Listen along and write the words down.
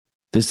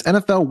This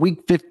NFL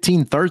Week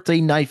 15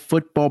 Thursday Night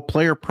Football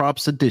Player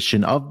Props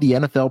edition of the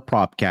NFL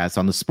Propcast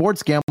on the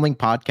Sports Gambling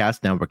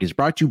Podcast Network is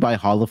brought to you by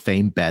Hall of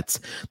Fame Bets,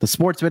 the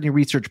sports betting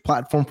research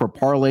platform for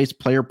parlays,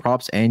 player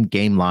props, and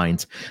game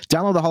lines.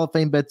 Download the Hall of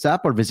Fame Bets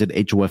app or visit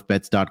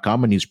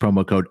hofbets.com and use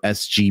promo code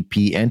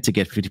SGPN to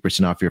get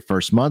 50% off your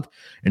first month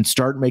and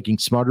start making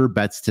smarter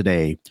bets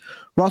today.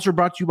 We're also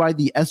brought to you by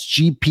the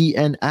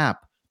SGPN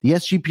app. The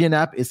SGPN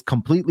app is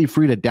completely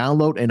free to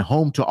download and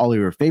home to all of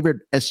your favorite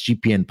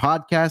SGPN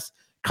podcasts,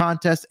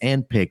 contests,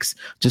 and picks.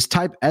 Just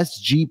type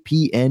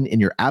SGPN in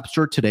your app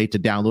store today to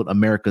download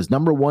America's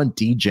 #1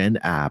 DGen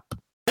app.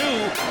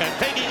 And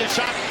taking a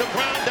shot to the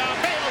ground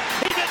downfield.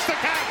 He missed the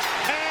catch,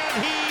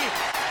 and he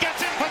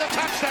gets in for the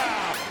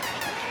touchdown.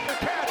 The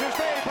catch is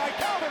made by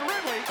Calvin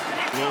Ridley.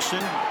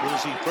 Wilson,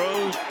 as he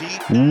throws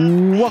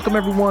deep. Welcome,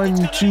 everyone,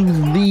 to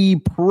the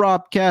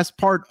Propcast,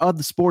 part of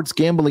the Sports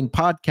Gambling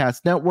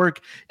Podcast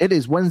Network. It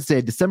is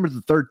Wednesday, December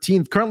the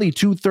 13th, currently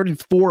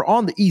 2:34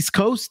 on the East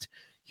Coast.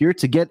 Here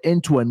to get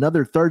into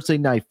another Thursday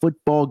night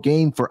football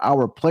game for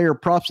our player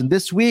props. And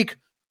this week,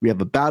 we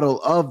have a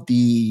battle of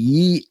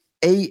the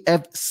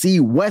AFC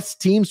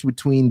West teams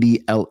between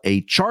the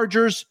LA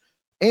Chargers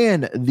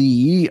and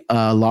the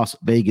Las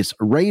Vegas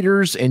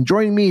Raiders. And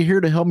joining me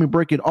here to help me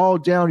break it all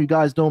down, you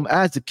guys know him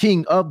as the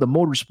king of the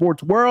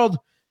motorsports world.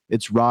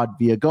 It's Rod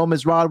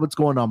Villagomez. Rod, what's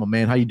going on, my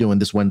man? How you doing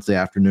this Wednesday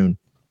afternoon?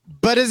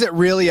 But is it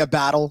really a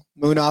battle,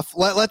 Munaf?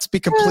 Let's be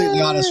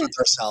completely honest with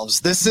ourselves.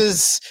 This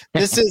is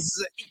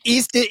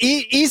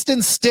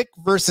Easton Stick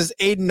versus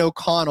Aiden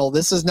O'Connell.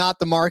 This is not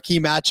the marquee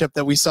matchup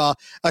that we saw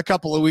a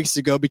couple of weeks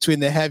ago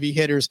between the heavy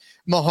hitters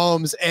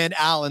Mahomes and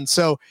Allen.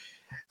 So,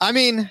 I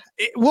mean,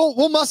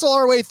 we'll muscle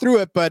our way through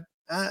it, but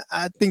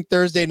I think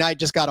Thursday night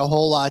just got a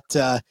whole lot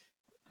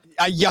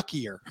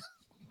yuckier.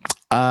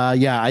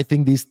 Yeah, I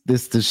think this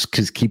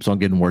just keeps on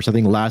getting worse. I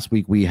think last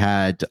week we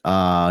had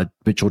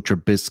Mitchell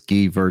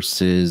Trubisky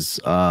versus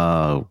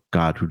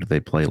who did they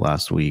play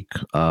last week?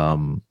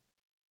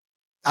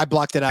 I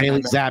blocked it out.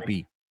 Bailey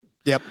Zappi.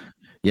 Yep.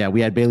 Yeah,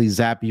 we had Bailey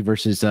Zappi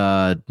versus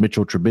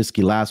Mitchell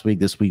Trubisky last week.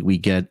 This week we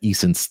get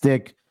Easton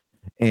Stick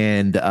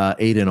and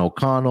Aiden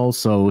O'Connell.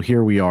 So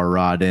here we are,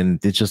 Rod,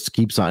 and it just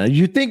keeps on.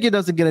 You think it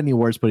doesn't get any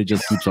worse, but it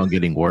just keeps on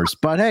getting worse.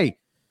 But hey,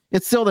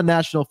 it's still the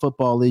National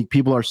Football League.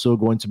 People are still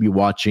going to be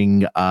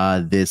watching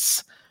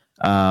this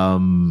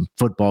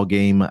football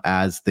game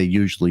as they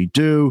usually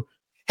do.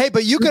 Hey,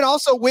 but you can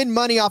also win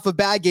money off of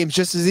bad games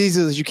just as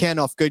easily as you can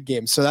off good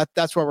games. So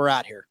that's where we're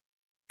at here.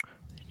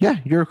 Yeah,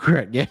 you're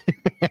correct. Yeah,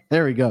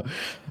 there we go.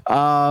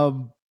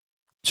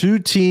 Two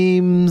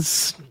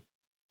teams.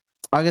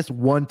 I guess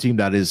one team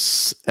that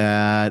is,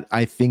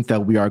 I think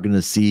that we are going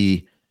to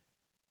see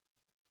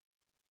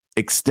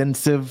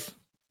extensive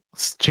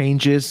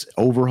changes,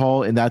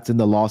 overhaul, and that's in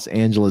the Los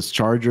Angeles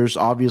Chargers.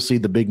 Obviously,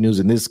 the big news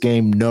in this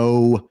game,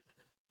 no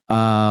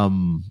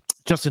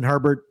Justin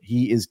Herbert.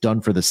 He is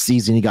done for the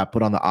season. He got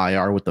put on the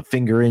IR with the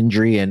finger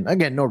injury, and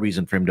again, no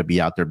reason for him to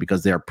be out there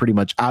because they are pretty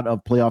much out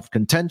of playoff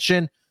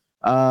contention.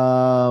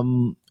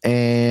 And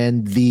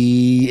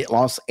the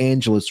Las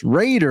Vegas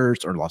Raiders,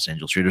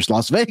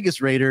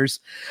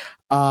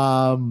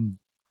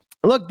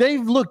 look,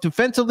 they've looked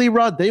defensively,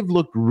 Rod. They've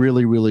looked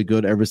really, really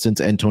good ever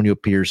since Antonio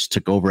Pierce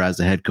took over as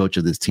the head coach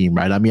of this team,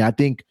 right? I mean, I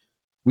think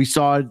we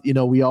saw,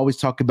 we always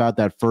talk about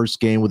that first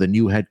game with a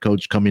new head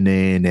coach coming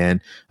in,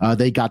 and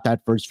they got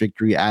that first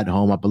victory at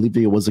home. I believe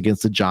it was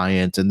against the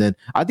Giants. And then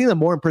I think the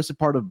more impressive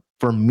part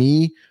for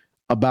me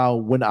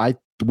about when I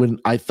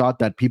thought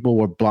that people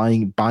were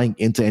buying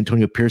into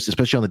Antonio Pierce,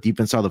 especially on the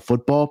defense side of the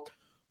football,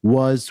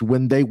 was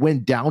when they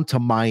went down to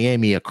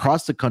Miami,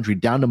 across the country,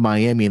 down to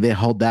Miami, and they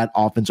held that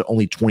offense to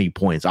only 20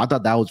 points. I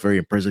thought that was very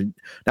impressive.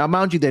 Now,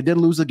 mind you, they did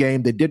lose a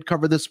game. They did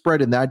cover the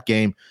spread in that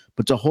game,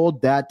 but to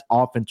hold that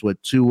offense with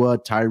Tua,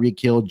 Tyreek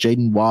Hill,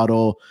 Jaden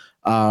Waddle,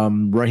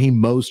 Raheem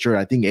Mostert,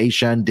 I think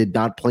Ashan did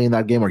not play in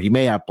that game, or he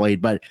may have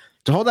played, but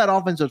to hold that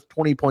offense of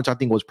 20 points, I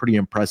think was pretty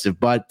impressive.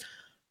 But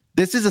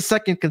this is a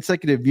second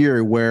consecutive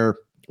year where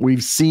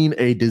we've seen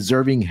a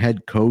deserving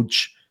head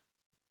coach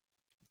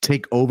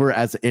take over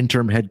as an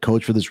interim head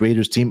coach for this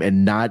Raiders team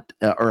and not,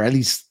 or at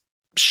least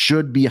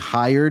should be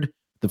hired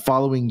the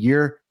following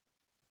year.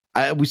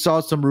 We saw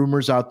some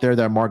rumors out there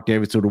that Mark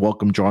Davis would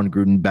welcome John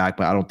Gruden back,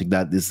 but I don't think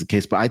that this is the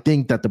case. But I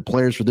think that the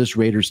players for this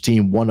Raiders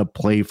team want to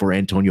play for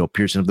Antonio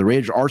Pierce. If the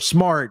Raiders are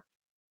smart,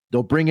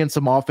 they'll bring in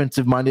some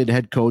offensive-minded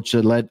head coach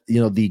to let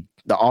the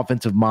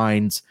offensive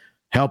minds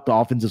help the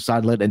offensive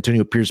side, let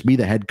Antonio Pierce be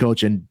the head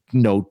coach and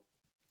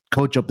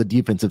coach up the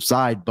defensive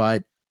side.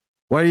 But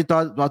what are your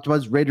thoughts about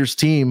the Raiders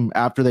team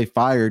after they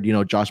fired,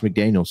 Josh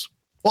McDaniels?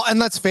 Well, and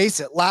let's face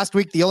it, last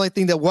week, the only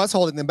thing that was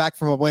holding them back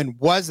from a win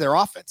was their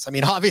offense. I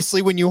mean,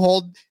 obviously, when you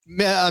hold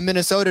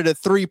Minnesota to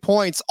 3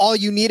 points, all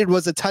you needed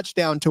was a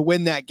touchdown to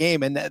win that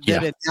game, and that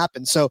didn't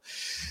happen. So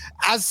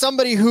as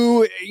somebody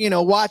who,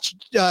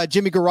 watched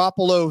Jimmy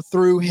Garoppolo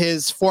through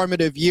his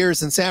formative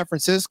years in San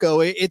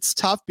Francisco, it's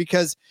tough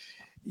because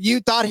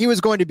you thought he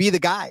was going to be the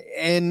guy,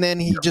 and then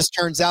he just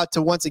turns out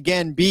to once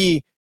again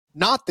be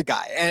not the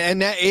guy.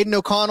 And Aiden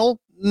O'Connell,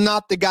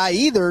 not the guy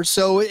either.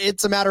 So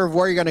it's a matter of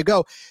where you're going to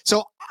go.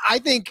 So I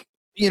think,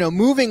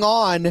 moving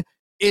on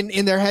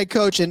in their head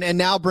coach and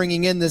now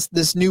bringing in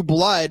this new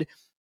blood,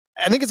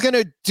 I think it's going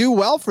to do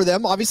well for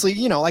them. Obviously,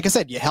 like I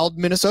said, you held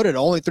Minnesota to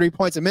only 3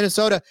 points in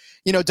Minnesota.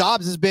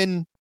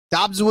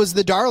 Dobbs was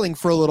the darling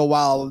for a little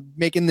while,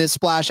 making this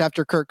splash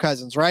after Kirk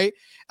Cousins, right?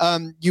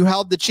 You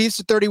held the Chiefs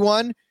to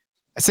 31.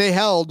 I say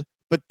held,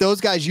 but those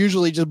guys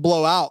usually just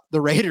blow out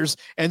the Raiders.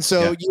 And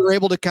so you were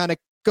able to kind of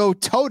go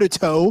toe to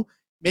toe,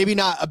 maybe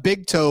not a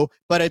big toe,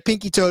 but a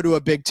pinky toe to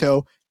a big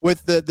toe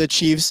with the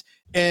Chiefs.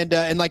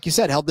 And like you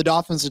said, held the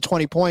Dolphins to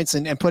 20 points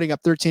and putting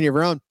up 13 of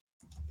your own.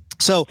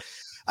 So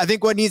I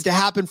think what needs to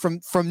happen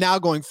from now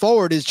going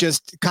forward is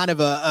just kind of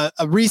a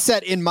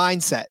reset in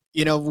mindset.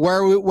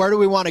 Where do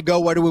we want to go?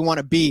 Where do we want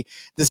to be?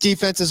 This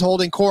defense is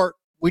holding court.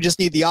 We just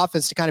need the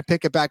offense to kind of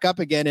pick it back up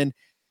again. And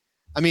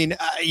I mean,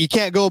 you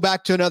can't go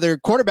back to another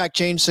quarterback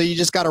change. So you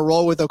just got to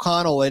roll with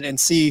O'Connell and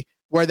see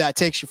where that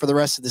takes you for the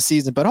rest of the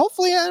season. But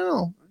hopefully, I don't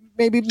know,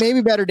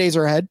 maybe better days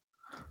are ahead.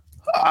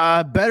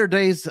 Better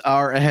days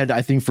are ahead,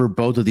 I think, for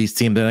both of these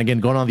teams. And again,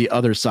 going on the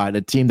other side,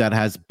 a team that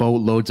has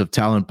boatloads of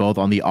talent, both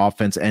on the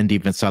offense and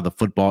defense side of the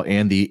football,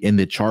 and in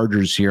the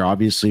Chargers here.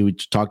 Obviously, we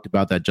talked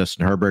about that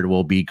Justin Herbert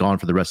will be gone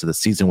for the rest of the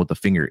season with a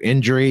finger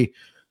injury.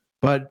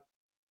 But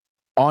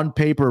on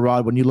paper,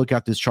 Rod, when you look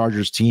at this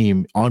Chargers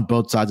team on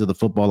both sides of the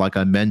football, like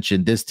I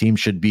mentioned, this team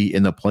should be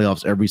in the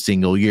playoffs every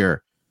single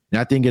year. And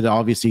I think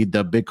obviously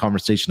the big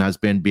conversation has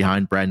been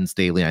behind Brandon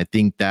Staley. I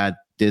think that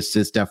this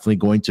is definitely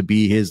going to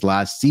be his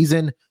last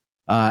season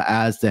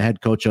as the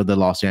head coach of the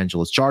Los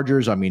Angeles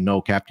Chargers. I mean, no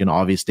captain,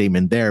 obvious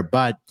statement there,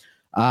 but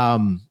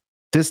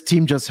this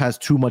team just has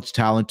too much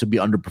talent to be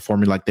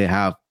underperforming like they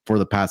have for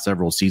the past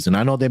several seasons.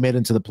 I know they made it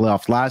into the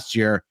playoffs last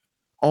year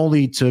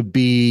only to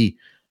be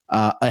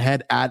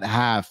ahead at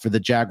half for the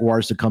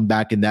Jaguars to come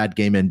back in that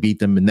game and beat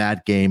them in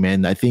that game.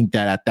 And I think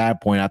that at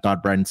that point, I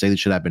thought Brandon Staley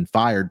should have been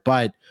fired.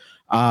 But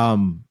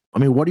I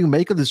mean, what do you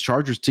make of this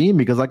Chargers team?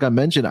 Because like I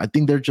mentioned, I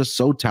think they're just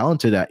so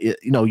talented at it.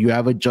 You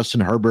have a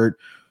Justin Herbert,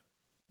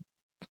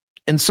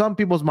 in some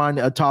people's mind,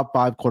 a top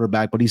 5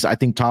 quarterback, but he's, I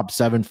think, top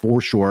 7 for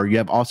sure. You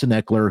have Austin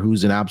Eckler,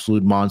 who's an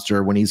absolute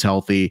monster when he's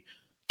healthy.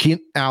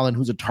 Keenan Allen,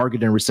 who's a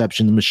target and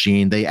reception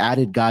machine. They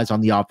added guys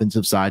on the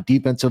offensive side.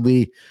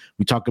 Defensively,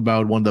 we talk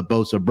about one of the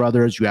Bosa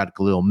brothers. You had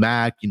Khalil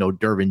Mack,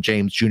 Dervin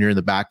James Jr. in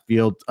the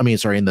backfield.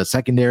 In the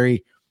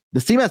secondary.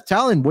 This team has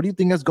talent. What do you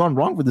think has gone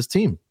wrong with this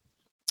team?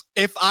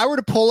 If I were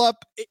to pull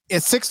up a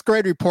 6th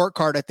grade report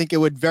card, I think it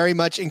would very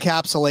much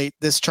encapsulate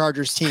this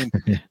Chargers team.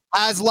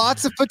 Has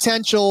lots of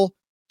potential,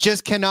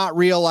 just cannot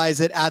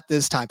realize it at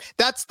this time.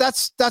 That's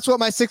what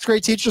my 6th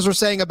grade teachers were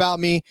saying about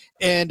me,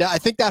 and I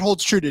think that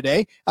holds true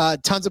today.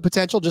 Tons of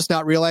potential, just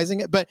not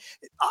realizing it. But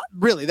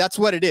really, that's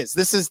what it is.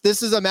 This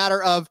is a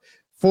matter of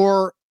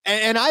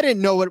and I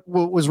didn't know what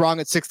was wrong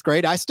at 6th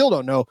grade. I still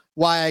don't know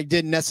why I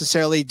didn't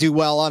necessarily do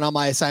well on all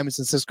my assignments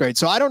in 6th grade.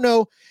 So I don't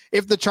know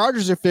if the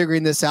Chargers are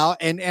figuring this out,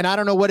 and I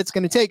don't know what it's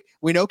going to take.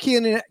 We know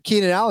Keenan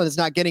Allen is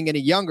not getting any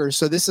younger,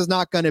 so this is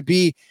not going to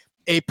be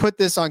a put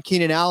this on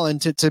Keenan Allen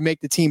to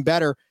make the team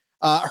better.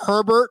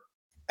 Herbert,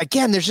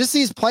 again, there's just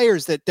these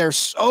players that they're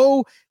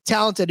so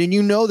talented, and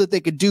that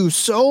they could do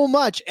so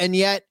much, and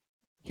yet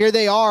here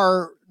they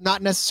are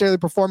not necessarily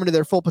performing to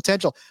their full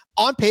potential.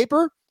 On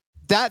paper,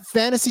 that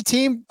fantasy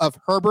team of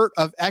Herbert,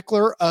 of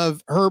Eckler,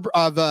 of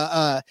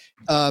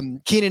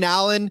Keenan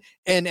Allen,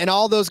 and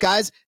all those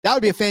guys, that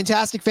would be a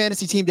fantastic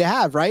fantasy team to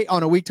have, right,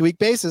 on a week-to-week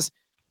basis.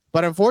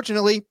 But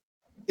unfortunately,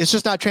 it's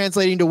just not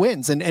translating to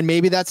wins. And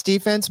maybe that's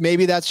defense.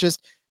 Maybe that's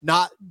just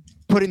not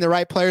putting the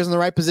right players in the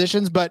right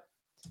positions. But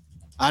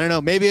I don't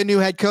know. Maybe a new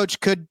head coach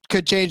could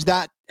change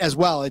that as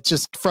well. It's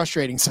just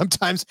frustrating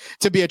sometimes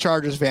to be a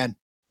Chargers fan.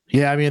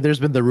 Yeah, I mean, there's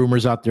been the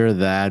rumors out there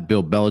that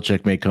Bill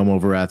Belichick may come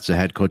over as the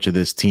head coach of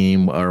this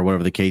team or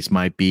whatever the case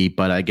might be.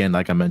 But again,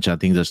 like I mentioned, I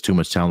think there's too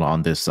much talent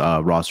on this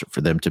roster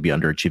for them to be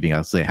underachieving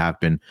as they have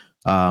been,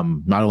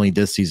 not only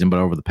this season, but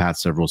over the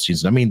past several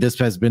seasons. I mean, this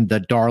has been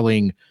the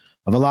darling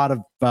of a lot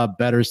of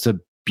bettors to,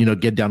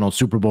 get down on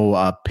Super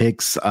Bowl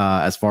picks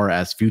as far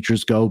as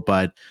futures go.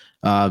 But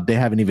they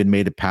haven't even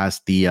made it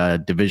past the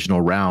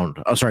divisional round.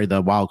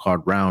 The wild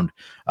card round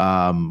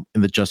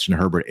in the Justin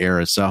Herbert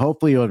era. So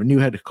hopefully a new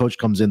head coach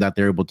comes in that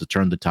they're able to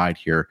turn the tide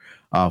here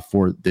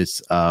for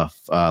this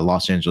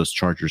Los Angeles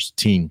Chargers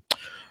team.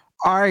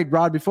 All right,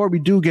 Rod, before we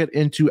do get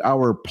into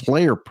our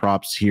player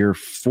props here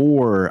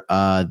for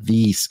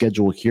the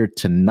schedule here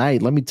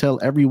tonight, let me tell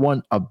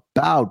everyone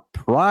about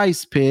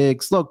Prize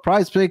Picks. Look,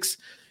 Prize Picks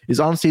is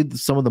honestly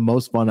some of the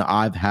most fun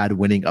I've had,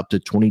 winning up to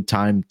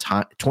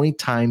 25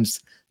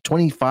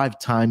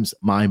 times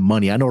my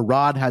money. I know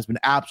Rod has been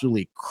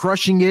absolutely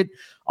crushing it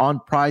on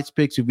Prize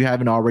Picks. If you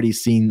haven't already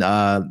seen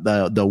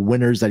the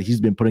winners that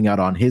he's been putting out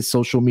on his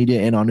social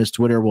media and on his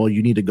Twitter, well,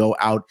 you need to go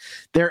out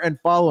there and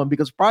follow him,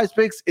 because Prize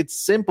Picks, it's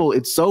simple.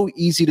 It's so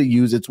easy to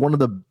use. It's one of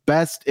the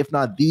best, if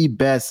not the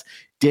best,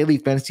 daily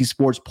fantasy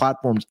sports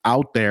platforms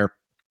out there.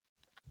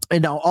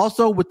 And now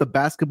also with the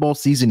basketball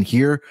season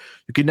here,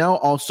 you can now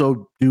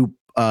also do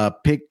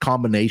pick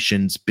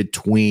combinations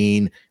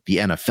between the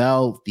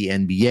NFL, the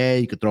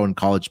NBA. You could throw in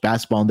college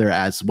basketball in there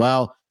as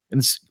well. And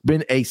it's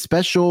been a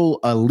special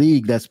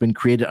league that's been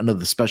created under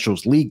the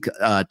specials league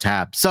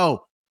tab.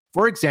 So,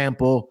 for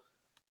example,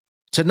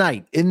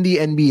 tonight in the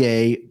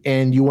NBA,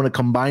 and you want to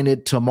combine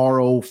it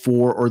tomorrow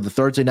or the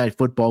Thursday night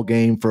football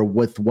game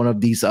with one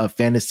of these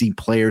fantasy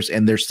players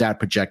and their stat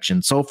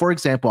projections. So, for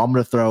example, I'm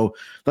going to throw,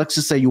 let's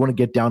just say you want to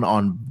get down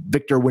on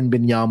Victor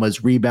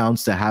Wembanyama's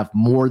rebounds to have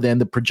more than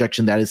the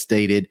projection that is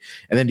stated.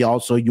 And then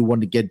you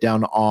want to get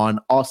down on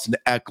Austin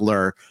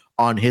Eckler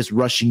on his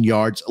rushing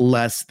yards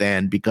less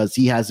than, because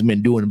he hasn't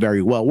been doing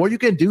very well. Well, you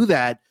can do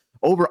that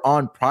over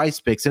on Prize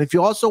Picks. And if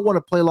you also want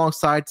to play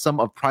alongside some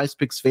of Prize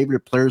Picks'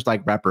 favorite players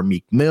like rapper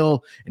Meek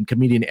Mill and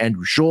comedian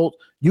Andrew Schultz,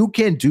 you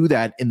can do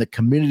that in the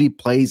community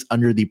plays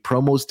under the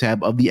promos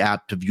tab of the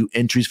app to view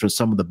entries for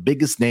some of the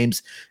biggest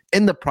names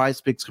in the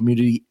Prize Picks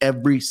community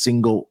every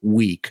single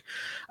week.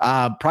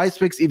 Prize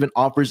Picks even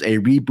offers a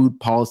reboot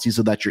policy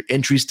so that your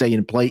entries stay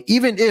in play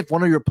even if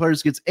one of your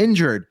players gets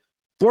injured.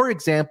 For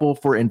example,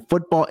 in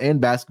football and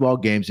basketball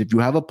games, if you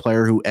have a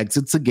player who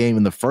exits the game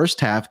in the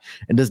first half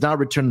and does not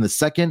return in the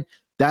second,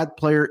 that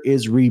player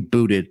is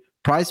rebooted.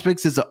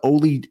 PrizePicks is the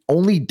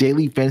only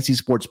daily fantasy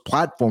sports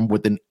platform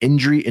with an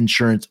injury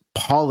insurance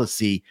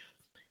policy.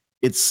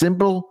 It's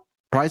simple.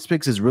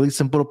 PrizePicks is really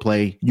simple to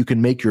play. You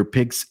can make your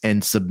picks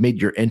and submit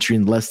your entry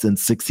in less than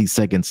 60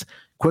 seconds.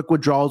 Quick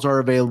withdrawals are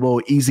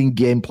available, easy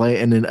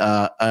gameplay,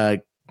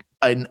 and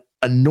an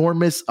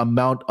enormous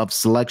amount of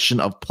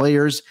selection of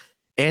players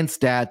and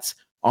stats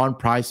on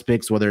Prize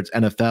Picks, whether it's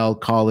NFL,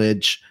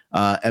 college,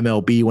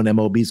 MLB, when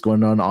MLB is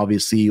going on,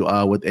 obviously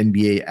with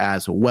NBA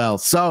as well.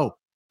 So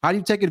how do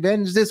you take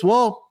advantage of this?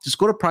 Well, just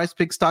go to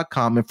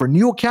prizepicks.com. And for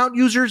new account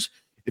users,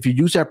 if you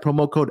use that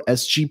promo code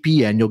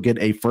SGPN, you'll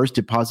get a first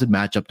deposit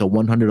match up to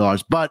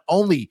 $100, but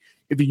only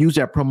if you use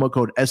that promo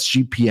code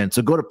SGPN.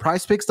 So go to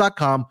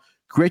prizepicks.com,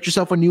 create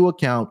yourself a new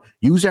account,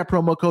 use that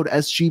promo code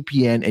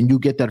SGPN, and you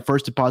get that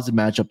first deposit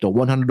match up to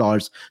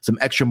 $100, some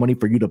extra money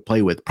for you to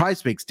play with.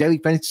 Prize Picks, daily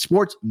fantasy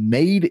sports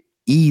made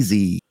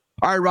easy.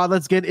 All right, Rod,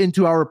 let's get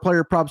into our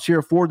player props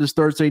here for this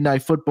Thursday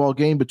night football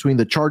game between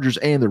the Chargers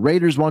and the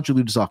Raiders. Why don't you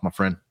lead us off, my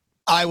friend?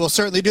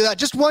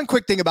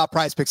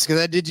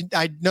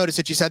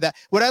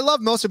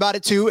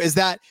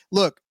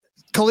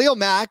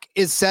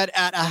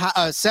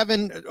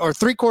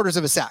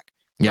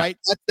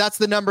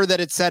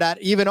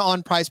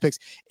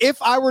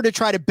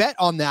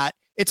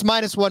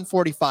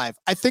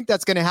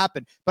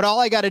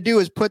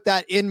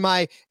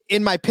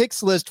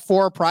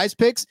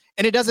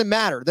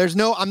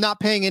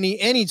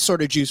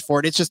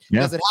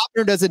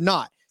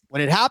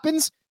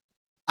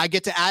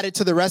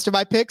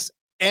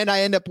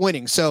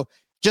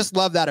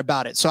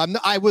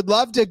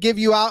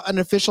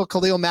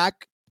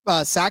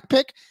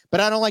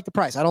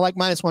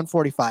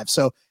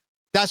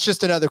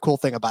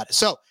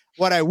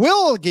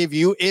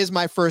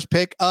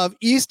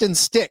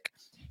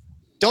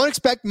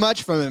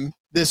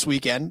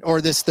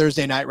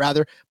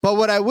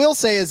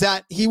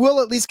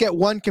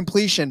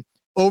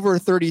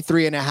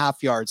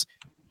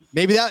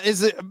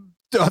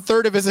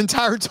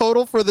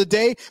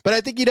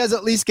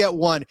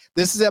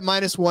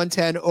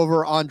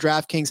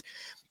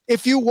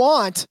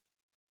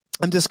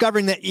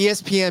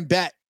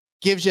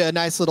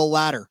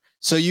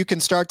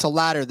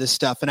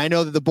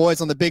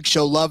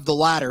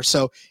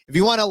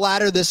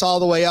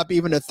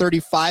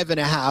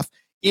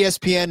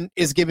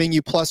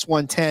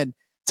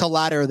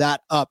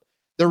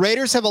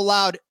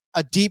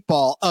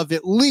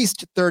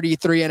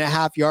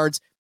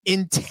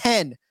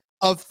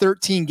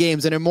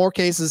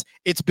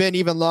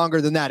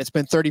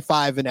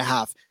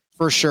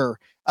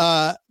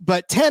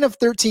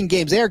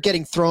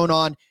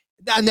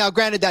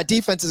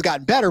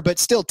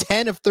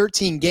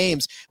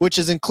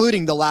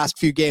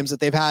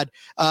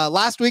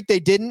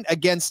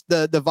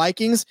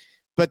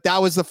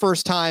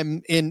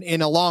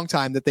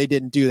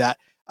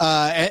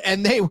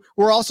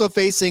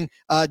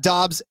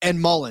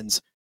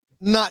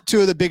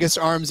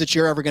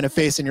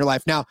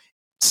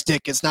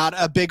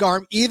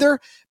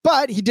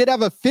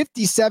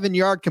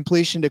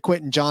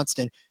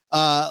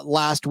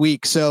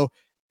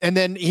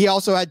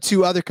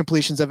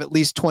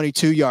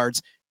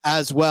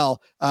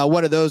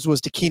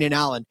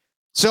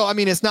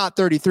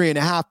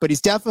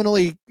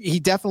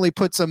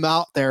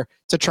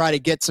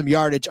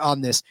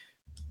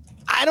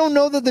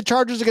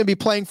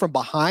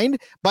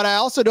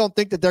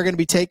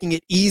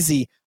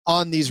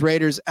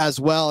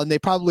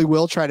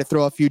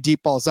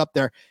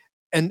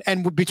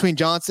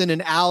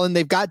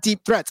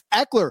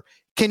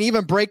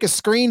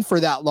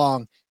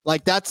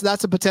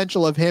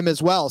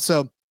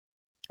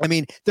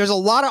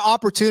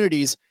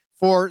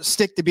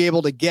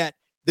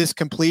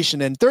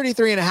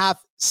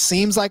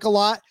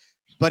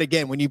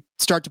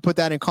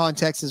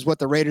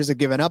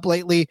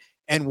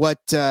 and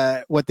what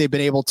they've been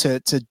able to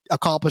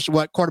accomplish,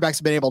 what quarterbacks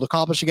have been able to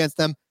accomplish against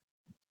them.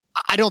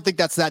 I don't think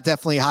that's that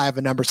definitely high of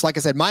a number. So like I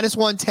said, minus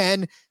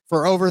 110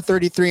 for over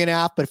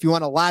 33.5. But if you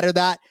want to ladder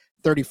that,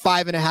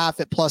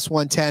 35.5 at plus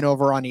 110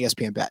 over on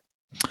ESPN Bet.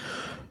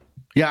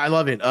 Yeah, I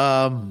love it.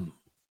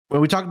 When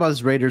we talked about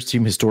this Raiders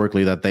team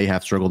historically, that they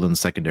have struggled in the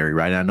secondary,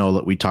 right? I know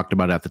that we talked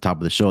about at the top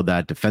of the show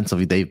that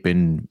defensively they've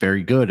been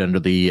very good under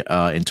the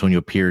Antonio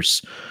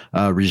Pierce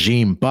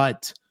regime,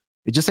 but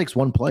it just takes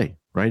one play,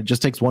 right? It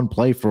just takes one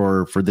play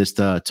for this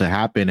to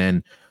happen.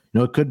 And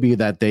it could be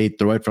that they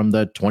throw it from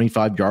the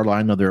 25-yard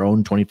line of their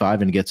own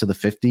 25 and get to the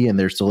 50, and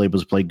they're still able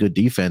to play good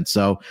defense.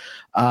 So,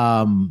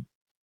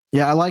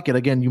 yeah, I like it.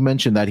 Again, you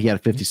mentioned that he had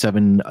a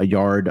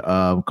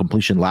 57-yard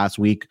completion last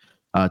week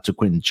to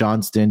Quentin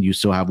Johnston. You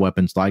still have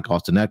weapons like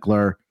Austin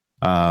Eckler,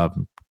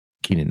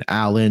 Keenan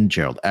Allen,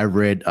 Gerald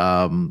Everett.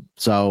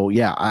 So,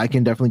 yeah, I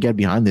can definitely get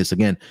behind this.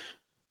 Again,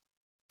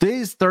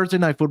 these Thursday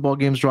night football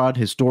games, Rod,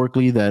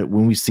 historically, that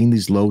when we've seen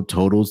these low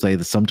totals,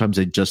 sometimes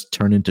they just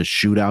turn into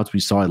shootouts. We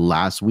saw it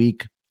last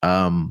week.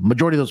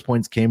 Majority of those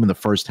points came in the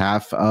first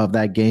half of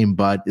that game,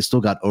 but it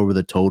still got over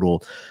the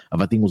total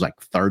of, I think it was like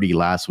 30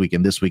 last week.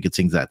 And this week it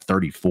seems at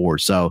 34.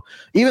 So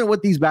even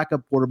with these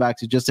backup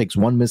quarterbacks, it just takes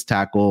one missed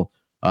tackle,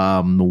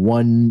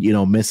 one,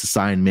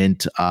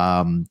 misassignment,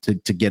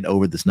 to get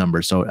over this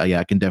number. So yeah,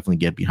 I can definitely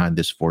get behind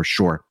this for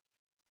sure.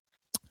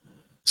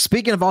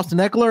 Speaking of Austin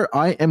Eckler,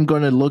 I am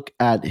going to look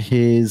at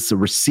his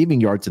receiving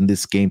yards in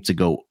this game to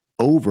go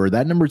over.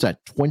 That number's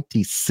at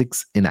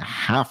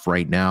 26.5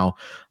 right now.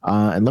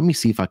 And let me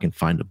see if I can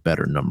find a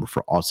better number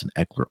for Austin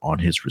Eckler on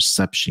his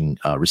receiving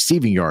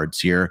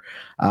yards here.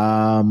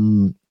 Yeah,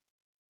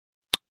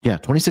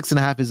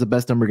 26.5 is the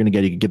best number you're going to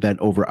get. You can get that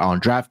over on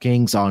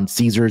DraftKings, on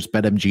Caesars,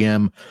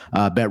 BetMGM,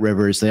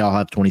 BetRivers. They all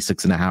have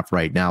 26.5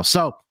 right now.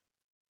 So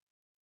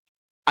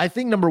I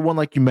think number one,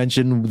 like you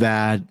mentioned,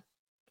 that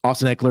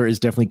Austin Eckler is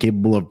definitely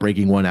capable of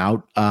breaking one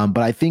out. But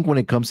I think when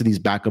it comes to these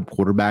backup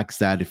quarterbacks,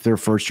 that if their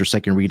first or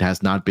second read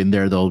has not been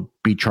there, they'll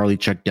be Charlie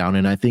check down.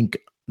 And I think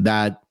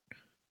that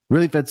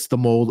really fits the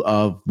mold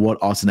of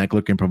what Austin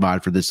Eckler can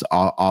provide for this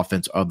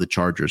offense of the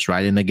Chargers,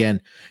 right? And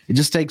again, it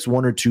just takes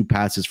one or two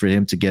passes for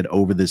him to get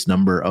over this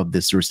number of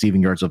this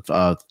receiving yards of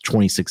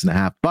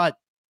 26.5. But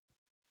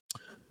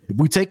if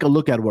we take a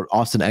look at what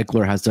Austin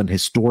Eckler has done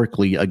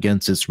historically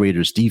against this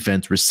Raiders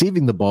defense,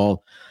 receiving the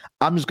ball,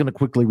 I'm just going to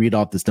quickly read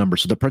off this number.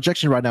 So the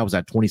projection right now is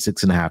at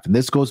 26.5. And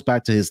this goes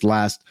back to his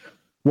last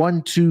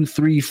 7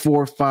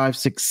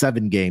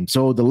 games.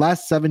 So the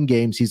last 7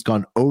 games, he's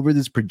gone over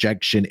this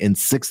projection in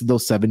 6 of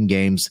those 7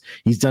 games.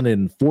 He's done it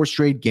in 4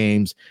 straight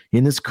games.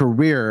 In his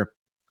career,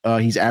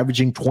 he's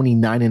averaging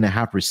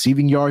 29.5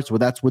 receiving yards. Well,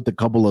 that's with a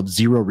couple of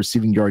 0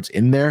 receiving yards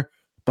in there.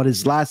 But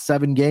his last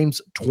 7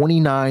 games,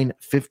 29,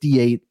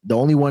 58. The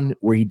only one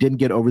where he didn't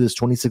get over this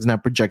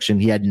 26.5 projection,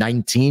 he had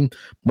 19.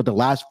 But the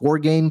last 4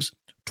 games,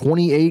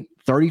 28,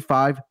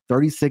 35,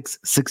 36,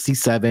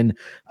 67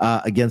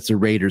 against the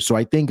Raiders. So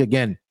I think,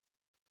 again,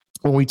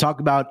 when we talk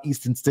about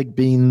Easton Stick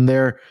being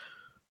there,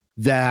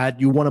 that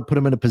you want to put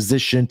him in a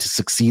position to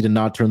succeed and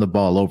not turn the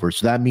ball over.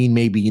 So that means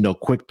maybe,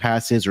 quick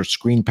passes or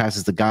screen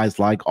passes to guys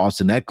like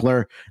Austin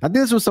Eckler. I think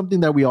this was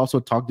something that we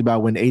also talked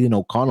about when Aiden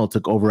O'Connell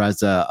took over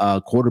as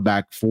a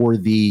quarterback for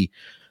the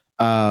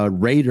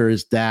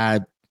Raiders,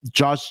 that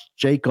Josh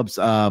Jacobs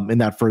in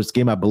that first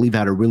game, I believe,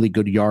 had a really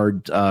good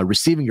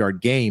receiving yard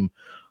game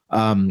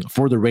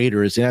for the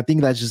Raiders. And I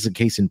think that's just a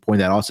case in point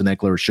that Austin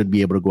Eckler should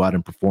be able to go out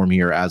and perform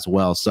here as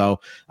well. So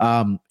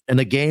in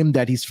a game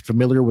that he's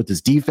familiar with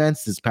his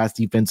defense, his past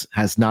defense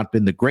has not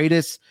been the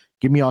greatest.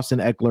 Give me Austin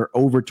Eckler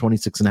over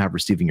 26.5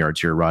 receiving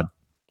yards here, Rod.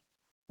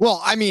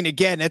 Well, I mean,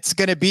 again, it's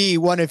going to be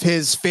one of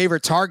his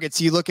favorite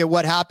targets. You look at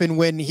what happened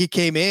when he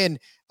came in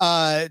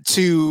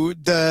to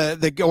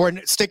or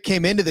Stick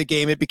came into the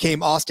game. It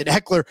became Austin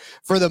Eckler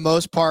for the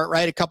most part,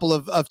 right? A couple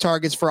of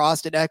targets for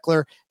Austin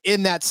Eckler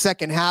in that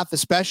second half,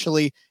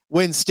 especially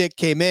when Stick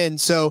came in.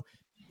 So,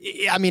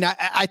 I mean,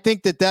 I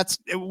think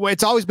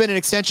it's always been an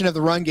extension of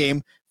the run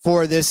game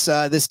for this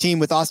team,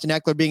 with Austin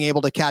Eckler being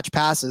able to catch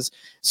passes.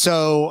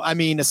 So, I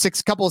mean,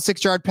 couple of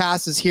 6-yard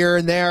passes here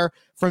and there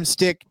from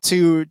Stick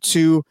to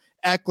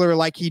Eckler,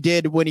 like he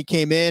did when he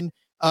came in.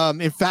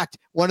 In fact,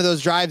 one of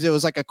those drives, it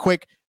was like a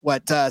quick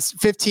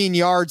 15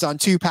 yards on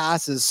 2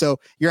 passes. So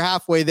you're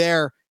halfway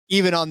there,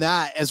 even on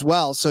that as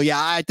well. So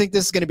yeah, I think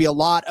this is going to be a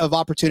lot of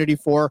opportunity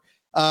for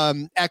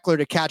Eckler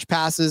to catch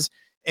passes.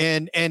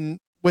 And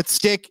with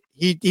Stick,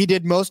 he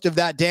did most of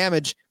that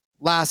damage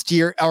last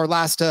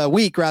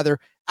week rather,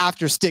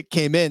 after Stick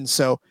came in.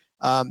 So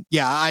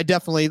yeah, I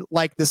definitely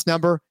like this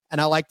number, and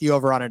I like the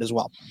over on it as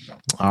well.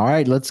 All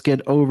right, let's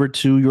get over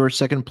to your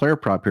second player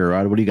prop here,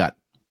 Rod. What do you got?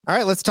 All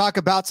right, let's talk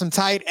about some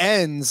tight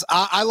ends.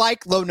 I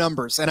like low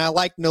numbers, and I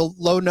like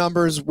low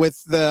numbers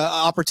with the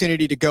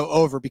opportunity to go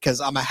over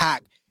because I'm a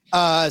hack.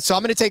 So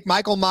I'm going to take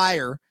Michael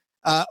Mayer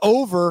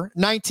over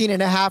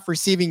 19.5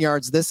 receiving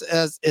yards. This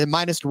is a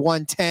minus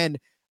 110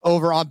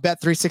 over on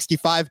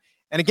Bet365.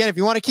 And again, if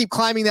you want to keep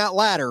climbing that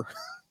ladder,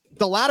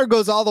 the ladder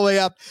goes all the way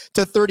up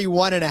to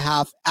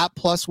 31.5 at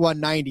plus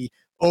 190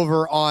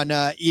 over on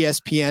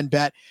ESPN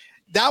Bet.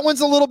 That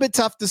one's a little bit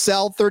tough to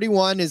sell.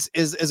 31 is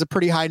a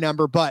pretty high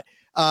number, but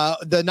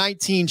the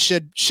 19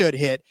 should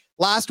hit.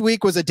 Last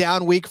week was a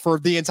down week for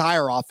the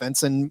entire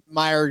offense, and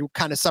Meyer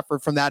kind of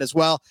suffered from that as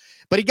well.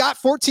 But he got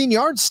 14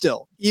 yards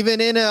still, even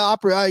in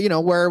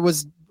where it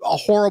was a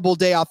horrible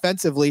day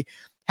offensively.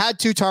 Had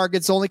 2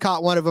 targets, only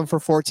caught one of them for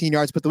 14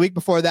 yards. But the week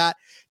before that,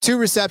 2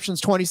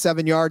 receptions,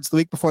 27 yards. The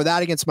week before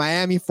that against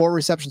Miami, 4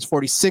 receptions,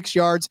 46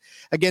 yards.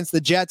 Against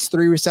the Jets,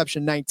 3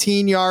 reception,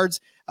 19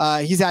 yards.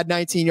 He's had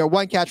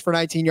 1 catch for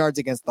 19 yards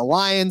against the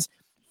Lions,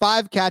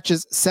 5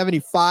 catches,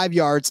 75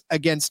 yards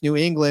against New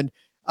England.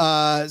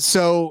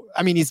 So,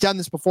 I mean, he's done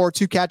this before,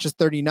 2 catches,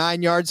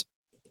 39 yards.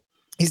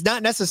 He's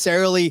not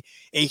necessarily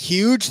a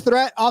huge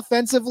threat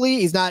offensively.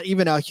 He's not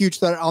even a huge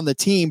threat on the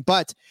team,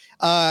 but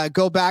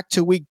go back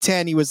to week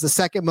 10. He was the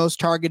second most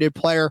targeted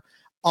player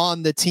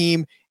on the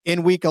team.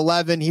 In week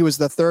 11, he was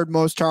the third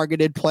most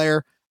targeted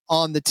player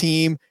on the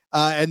team.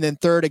 And then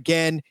third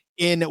again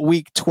in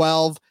week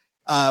 12.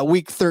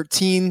 Week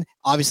 13,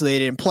 obviously they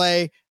didn't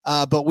play,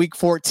 but week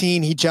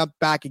 14, he jumped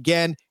back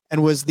again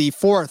and was the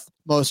 4th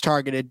most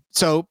targeted.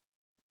 So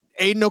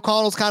Aiden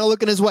O'Connell's kind of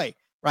looking his way,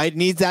 right?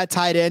 Needs that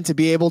tight end to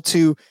be able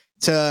to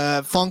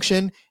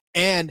function.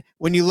 And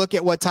when you look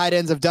at what tight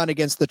ends have done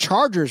against the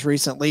Chargers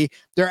recently,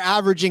 they're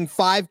averaging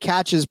 5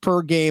 catches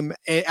per game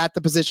at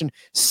the position,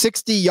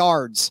 60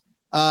 yards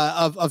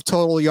of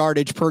total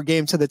yardage per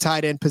game to the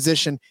tight end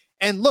position.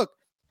 And look,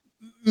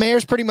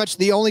 Mayer's pretty much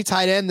the only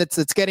tight end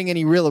that's getting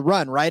any real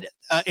run, right?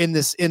 In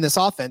this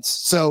offense.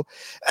 So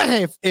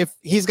if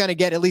he's going to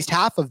get at least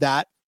half of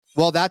that,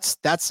 well,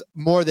 that's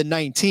more than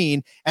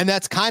 19. And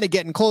that's kind of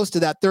getting close to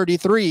that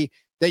 33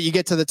 that you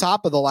get to the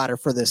top of the ladder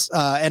for this.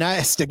 And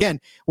again,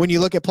 when you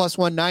look at plus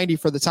 190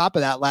 for the top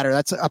of that ladder,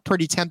 that's a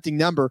pretty tempting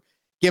number,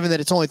 given that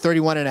it's only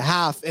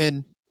 31.5.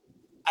 And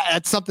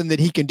that's something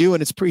that he can do.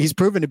 And he's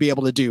proven to be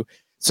able to do.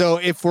 So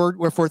if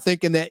we're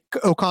thinking that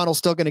O'Connell's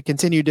still going to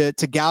continue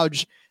to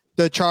gouge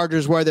the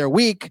Chargers where they're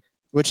weak,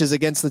 which is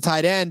against the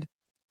tight end,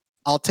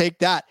 I'll take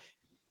that.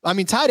 I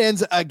mean, tight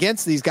ends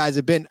against these guys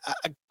have been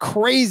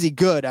crazy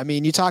good. I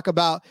mean, you talk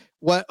about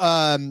what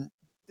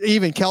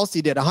even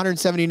Kelsey did,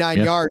 179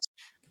 yards.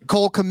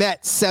 Cole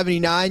Kmet,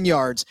 79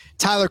 yards.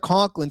 Tyler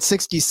Conklin,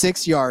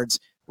 66 yards,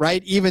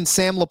 right? Even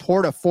Sam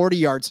Laporta, 40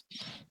 yards.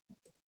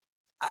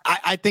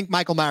 I think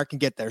Michael Mayer can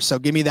get there. So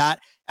give me that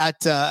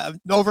at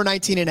over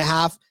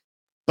 19.5.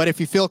 But if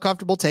you feel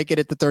comfortable, take it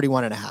at the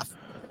 31.5.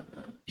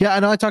 Yeah, I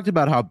know I talked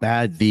about how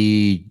bad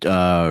the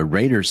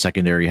Raiders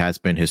secondary has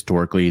been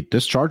historically.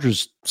 This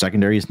Chargers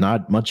secondary is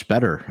not much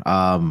better.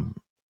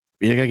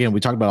 Again,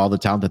 we talked about all the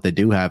talent that they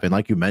do have. And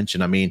like you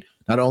mentioned, I mean,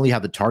 not only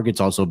have the targets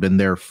also been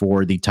there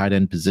for the tight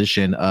end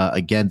position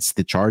against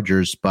the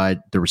Chargers,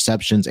 but the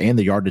receptions and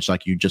the yardage,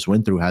 like you just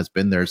went through, has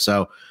been there.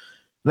 So,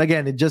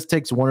 again, it just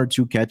takes 1 or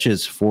 2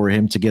 catches for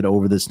him to get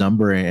over this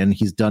number. And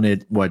he's done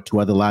it, 2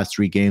 out of the last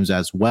 3 games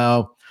as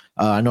well.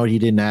 I know he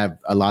didn't have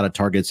a lot of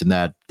targets in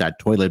that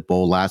toilet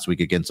bowl last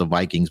week against the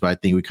Vikings, but I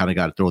think we kind of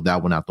got to throw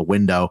that one out the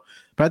window.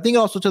 But I think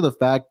also to the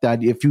fact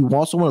that if you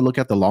also want to look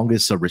at the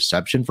longest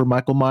reception for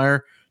Michael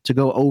Mayer to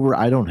go over,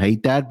 I don't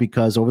hate that,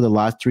 because over the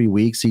last 3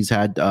 weeks, he's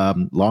had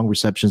long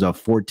receptions of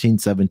 14,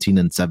 17,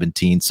 and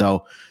 17.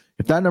 So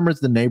if that number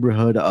is the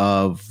neighborhood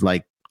of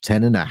like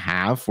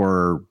 10.5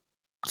 or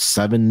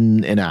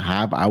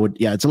 7.5,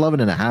 it's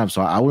 11.5.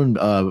 So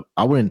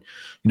I wouldn't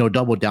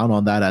double down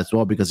on that as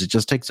well, because it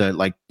just takes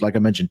like I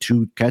mentioned,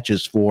 2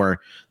 catches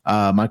for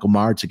Michael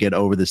Mayer to get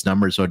over this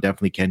number. So it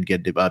definitely can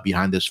get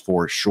behind this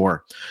for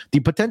sure. The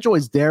potential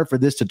is there for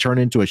this to turn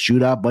into a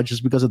shootout, but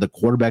just because of the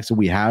quarterbacks that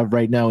we have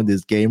right now in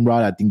this game,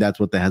 Rod, I think that's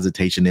what the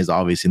hesitation is,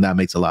 obviously, and that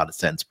makes a lot of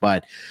sense.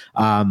 But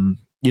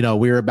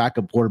we're a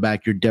backup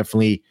quarterback. You're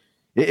definitely,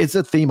 it's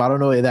a theme. I don't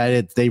know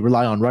that they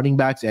rely on running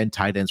backs and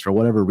tight ends for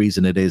whatever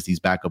reason it is, these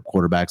backup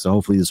quarterbacks. So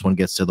hopefully this one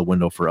gets to the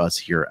window for us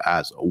here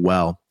as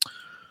well.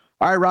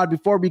 All right, Rod,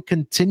 before we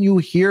continue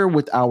here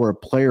with our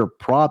player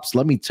props,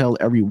 let me tell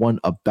everyone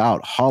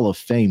about Hall of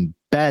Fame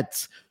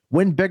Bets.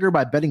 Win bigger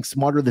by betting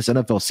smarter this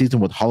NFL season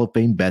with Hall of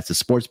Fame Bets, the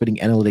sports betting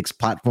analytics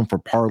platform for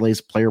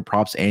parlays, player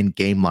props, and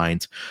game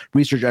lines.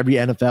 Research every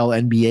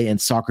NFL, NBA, and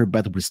soccer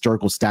bet with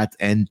historical stats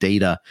and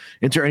data.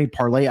 Enter any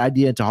parlay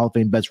idea into Hall of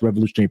Fame Bets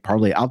revolutionary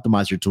parlay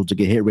optimizer tool to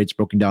get hit rates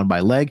broken down by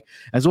leg,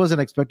 as well as an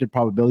expected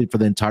probability for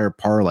the entire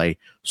parlay.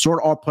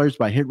 Sort all players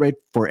by hit rate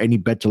for any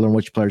bet to learn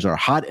which players are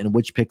hot and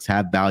which picks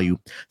have value.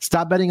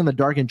 Stop betting in the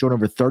dark and join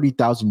over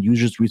 30,000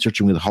 users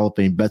researching with Hall of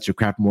Fame Bets to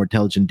craft more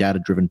intelligent,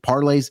 data-driven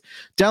parlays.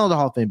 Download the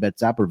Hall of Fame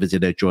Bets app or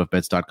visit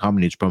HOFBets.com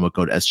and use promo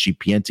code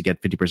SGPN to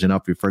get 50%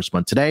 off your first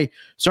month today.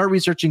 Start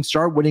researching,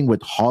 start winning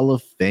with Hall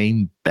of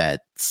Fame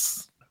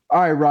Bets.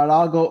 All right, Rod,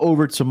 I'll go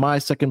over to my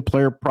second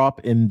player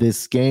prop in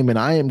this game, and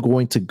I am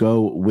going to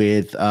go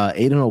with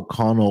Aiden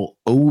O'Connell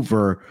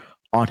over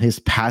on his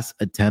pass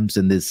attempts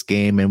in this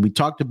game. And we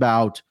talked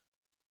about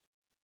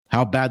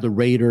how bad the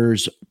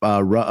Raiders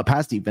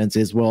pass defense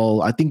is.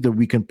 Well, I think that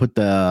we can put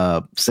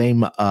the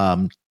same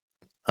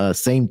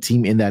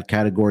team in that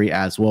category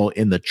as well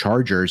in the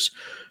Chargers,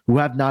 who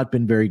have not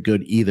been very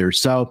good either.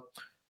 So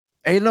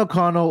Aiden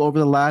O'Connell over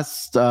the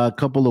last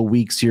couple of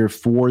weeks here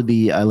for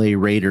the LA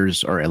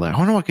Raiders, or LA, I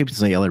don't know why I keep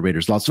saying LA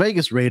Raiders, Las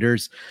Vegas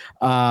Raiders.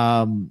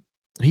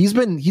 They've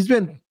been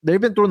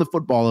throwing the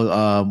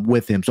football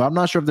with him. So I'm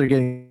not sure if they're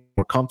getting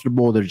more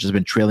comfortable. They've just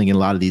been trailing in a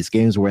lot of these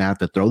games where they have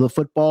to throw the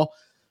football.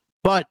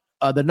 But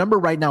the number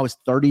right now is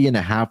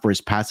 30.5 for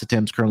his pass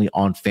attempts, currently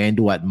on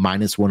FanDuel at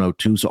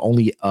 -102. So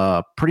only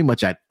pretty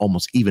much at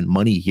almost even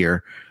money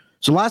here.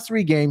 So last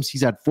 3 games,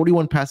 he's had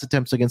 41 pass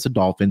attempts against the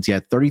Dolphins. He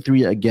had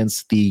 33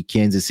 against the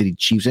Kansas City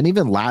Chiefs. And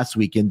even last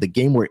weekend, the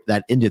game where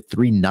that ended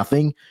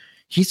 3-0,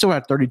 he still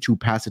had 32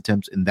 pass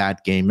attempts in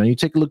that game. And you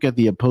take a look at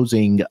the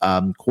opposing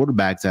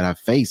quarterbacks that have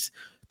faced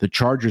the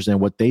Chargers and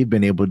what they've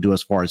been able to do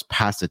as far as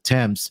pass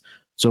attempts.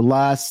 So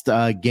last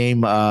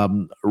game,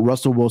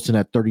 Russell Wilson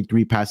had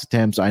 33 pass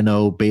attempts. I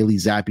know Bailey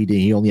Zappi did.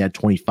 He only had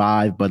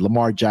 25, but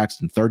Lamar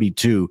Jackson,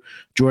 32.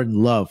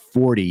 Jordan Love,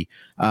 40.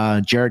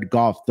 Jared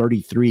Goff,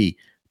 33.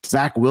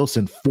 Zach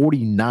Wilson,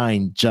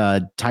 49.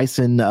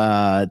 Tyson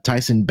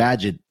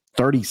Badgett,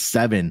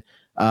 37.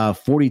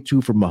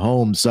 42 for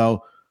Mahomes.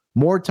 So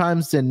more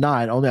times than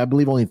not, I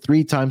believe only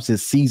 3 times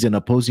this season,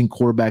 opposing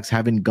quarterbacks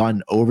haven't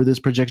gone over this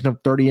projection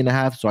of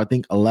 30.5. So I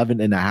think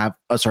 11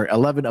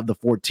 of the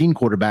 14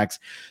 quarterbacks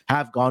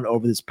have gone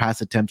over this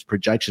pass attempts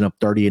projection of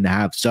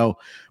 30.5. So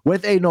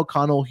with Aiden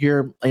O'Connell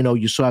here,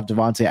 you still have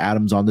Devontae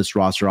Adams on this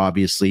roster.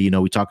 Obviously,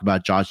 we talked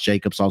about Josh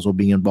Jacobs also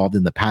being involved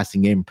in the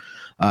passing game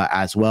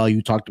as well.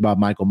 You talked about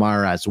Michael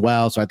Mayer as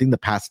well. So I think the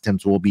pass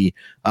attempts will be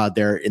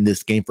there in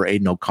this game for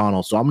Aiden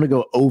O'Connell. So I'm going to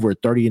go over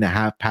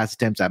 30.5 pass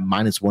attempts at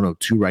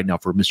 -102 right now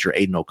for Mr.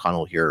 Aiden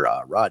O'Connell here,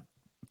 Rod.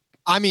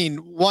 I mean,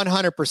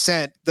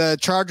 100%. The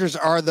Chargers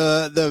are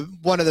the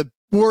one of the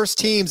worst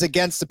teams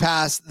against the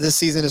pass this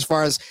season, as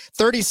far as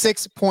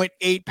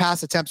 36.8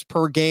 pass attempts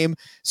per game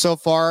so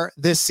far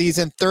this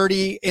season,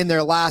 30 in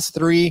their last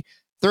 3,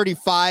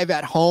 35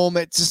 at home.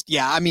 It's just,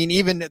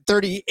 even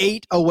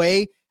 38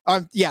 away,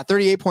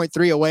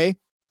 38.3 away.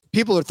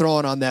 People are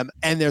throwing on them,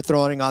 and they're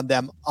throwing on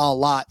them a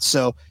lot.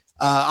 So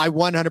I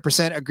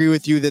 100% agree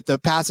with you that the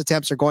pass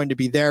attempts are going to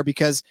be there,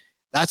 because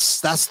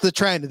that's the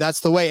trend. That's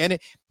the way. And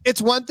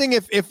it's one thing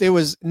if it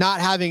was not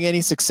having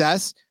any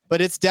success,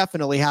 but it's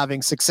definitely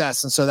having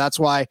success. And so that's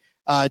why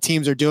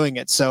teams are doing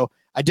it. So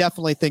I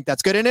definitely think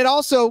that's good. And it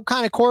also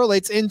kind of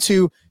correlates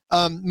into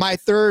my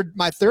third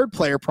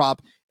player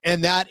prop,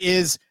 and that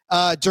is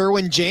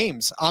Derwin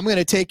James. I'm going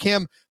to take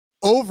him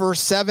over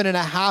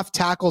 7.5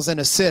 tackles and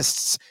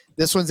assists.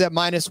 This one's at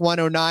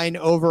 -109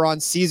 over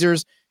on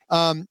Caesars.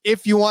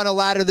 If you want to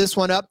ladder this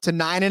one up to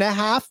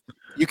 9.5,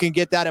 you can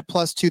get that at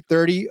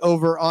 +230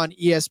 over on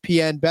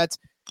ESPN bets.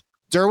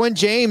 Derwin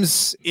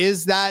James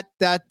is that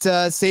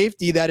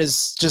safety that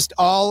is just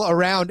all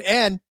around,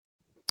 and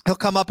he'll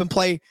come up and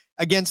play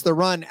against the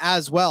run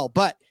as well.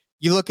 But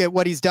you look at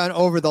what he's done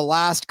over the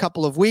last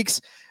couple of weeks: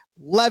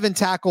 11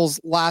 tackles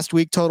last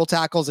week, total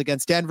tackles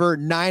against Denver,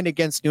 9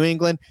 against New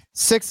England,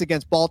 6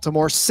 against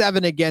Baltimore,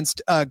 7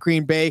 against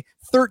Green Bay,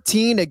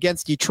 13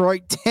 against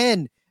Detroit,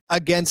 10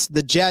 against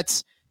the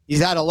Jets. He's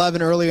had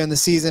 11 earlier in the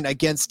season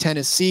against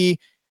Tennessee.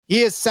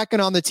 He is second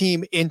on the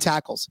team in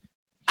tackles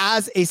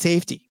as a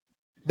safety.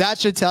 That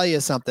should tell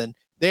you something.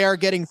 They are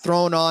getting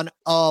thrown on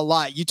a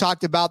lot. You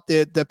talked about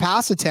the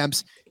pass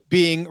attempts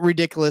being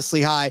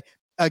ridiculously high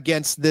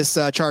against this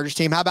Chargers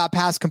team. How about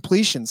pass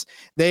completions?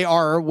 They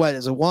are,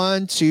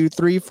 1, 2,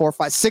 3, 4,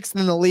 5, 6th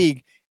in the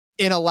league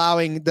in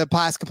allowing the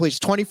pass completions,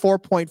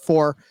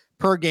 24.4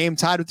 per game,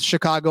 tied with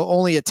Chicago,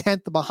 only a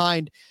 10th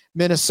behind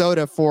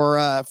Minnesota for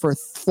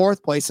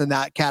 4th place in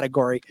that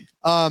category.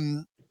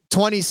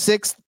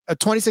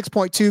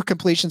 26.2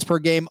 completions per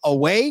game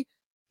away.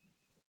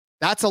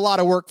 That's a lot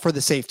of work for the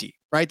safety,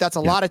 right? That's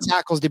a lot of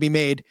tackles to be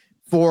made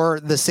for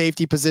the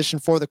safety position,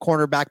 for the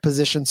cornerback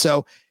position.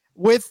 So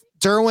with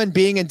Derwin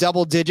being in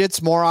double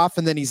digits more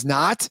often than he's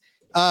not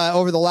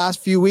over the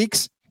last few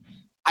weeks,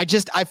 I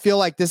feel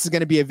like this is going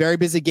to be a very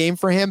busy game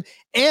for him.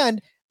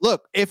 And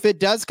look, if it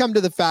does come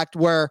to the fact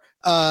where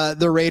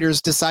the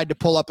Raiders decide to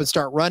pull up and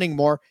start running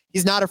more,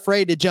 he's not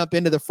afraid to jump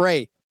into the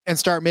fray and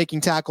start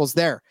making tackles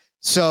there.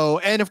 So,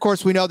 and of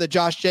course, we know that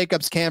Josh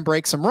Jacobs can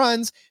break some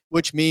runs,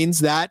 which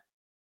means that,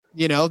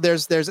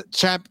 there's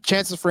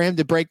chances for him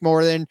to break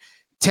more than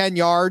 10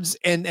 yards,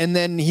 and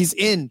then he's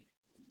in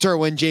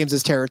Derwin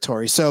James's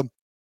territory. So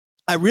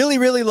I really,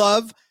 really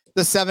love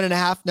the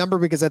 7.5 number,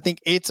 because I think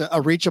 8's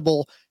a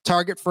reachable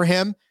target for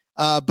him.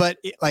 But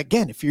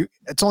again,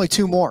 it's only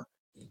 2 more,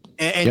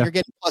 and you're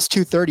getting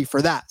 +230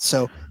 for that.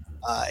 So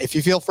if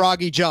you feel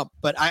froggy, jump.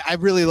 But I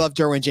really love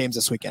Derwin James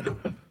this weekend.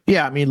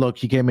 Yeah, I mean, look,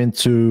 he came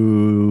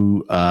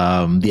into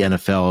the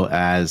NFL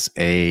as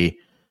a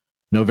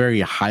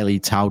very highly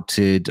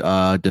touted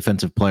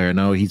defensive player. I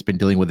know he's been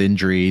dealing with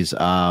injuries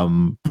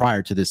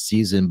prior to this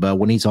season, but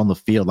when he's on the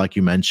field, like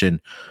you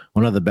mentioned,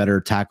 one of the better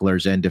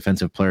tacklers and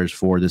defensive players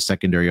for the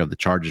secondary of the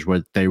Chargers,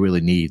 what they really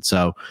need.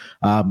 So,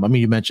 I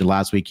mean, you mentioned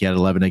last week he had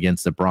 11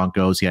 against the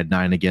Broncos. He had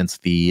 9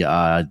 against the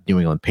New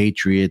England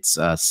Patriots,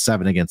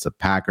 7 against the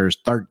Packers,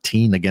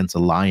 13 against the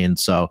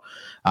Lions. So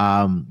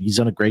he's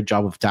done a great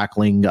job of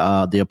tackling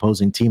the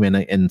opposing team. And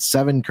in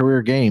 7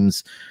 career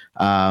games,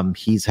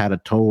 he's had a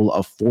total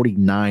of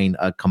 49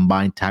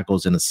 combined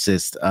tackles and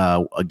assists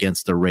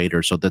against the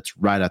Raiders. So that's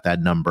right at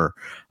that number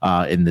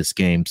in this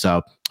game.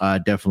 So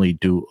definitely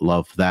do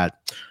love that.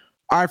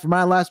 All right, for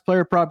my last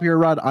player prop here,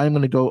 Rod, I'm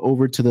going to go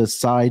over to the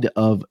side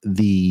of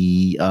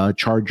the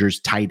Chargers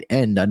tight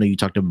end. I know you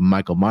talked about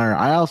Michael Mayer.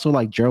 I also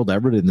like Gerald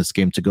Everett in this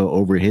game to go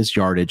over his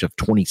yardage of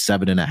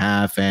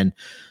 27.5. And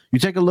you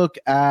take a look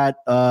at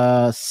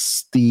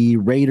the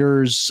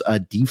Raiders'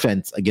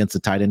 defense against the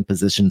tight end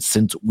position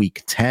since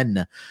week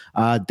 10.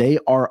 They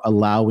are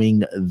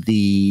allowing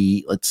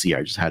let's see,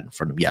 I just had it in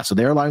front of me. Yeah, so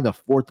they're allowing the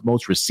 4th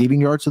most receiving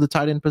yards to the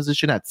tight end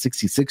position at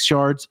 66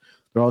 yards.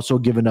 They're also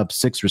giving up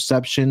 6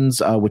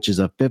 receptions, which is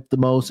a 5th the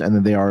most. And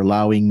then they are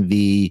allowing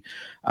the,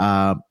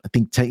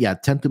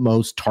 10th the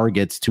most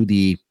targets to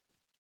the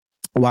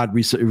wide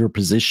receiver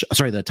position,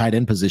 the tight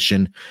end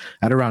position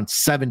at around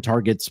 7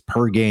 targets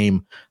per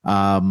game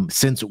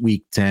since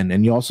week 10.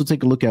 And you also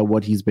take a look at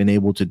what he's been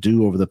able to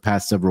do over the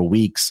past several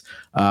weeks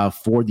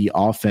for the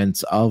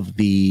offense of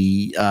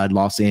the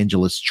Los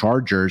Angeles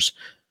Chargers.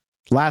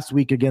 Last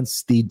week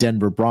against the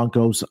Denver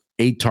Broncos,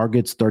 8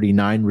 targets,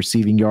 39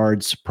 receiving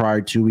yards. Prior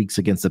 2 weeks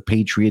against the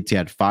Patriots, he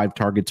had 5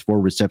 targets, 4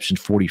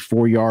 receptions,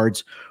 44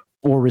 yards.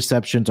 4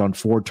 receptions on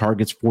 4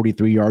 targets,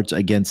 43 yards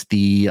against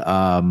the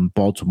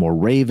Baltimore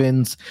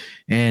Ravens.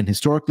 And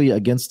historically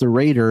against the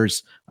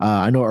Raiders,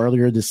 I know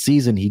earlier this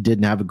season he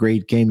didn't have a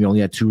great game. He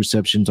only had 2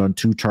 receptions on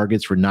 2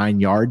 targets for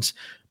 9 yards.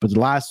 But the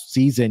last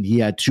season, he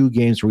had 2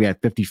 games where he had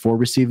 54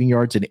 receiving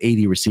yards and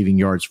 80 receiving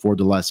yards for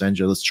the Los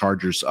Angeles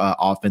Chargers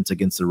offense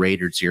against the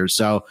Raiders here.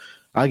 So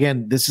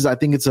again, I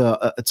think it's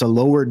a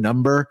lower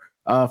number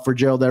for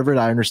Gerald Everett.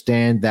 I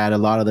understand that a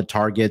lot of the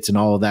targets and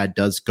all of that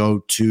does go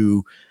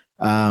to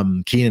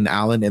Keenan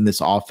Allen in this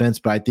offense.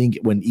 But I think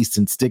when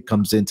Easton Stick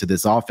comes into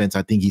this offense,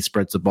 I think he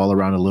spreads the ball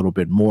around a little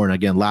bit more. And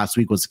again, last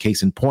week was the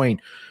case in point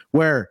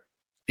where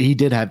he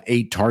did have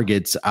 8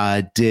 targets,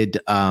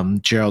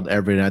 Gerald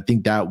Everett. And I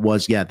think that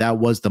was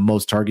the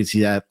most targets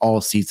he had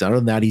all season. Other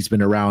than that, he's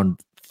been around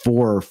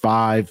 4 or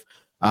 5.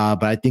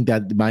 But I think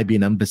that might be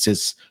an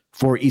emphasis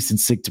for Easton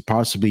Stick to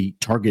possibly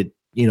target,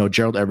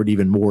 Gerald Everett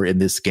even more in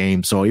this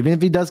game. So even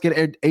if he does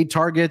get 8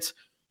 targets,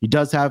 he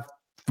does have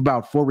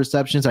about 4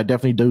 receptions. I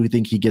definitely do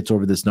think he gets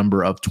over this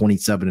number of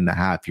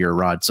 27.5 here,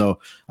 Rod. So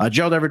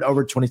Gerald Everett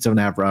over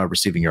 27.5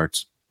 receiving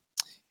yards.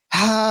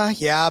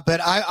 Yeah,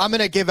 but I'm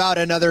going to give out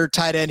another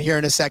tight end here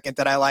in a second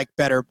that I like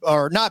better,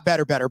 or not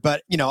better,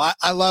 but I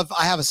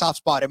have a soft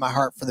spot in my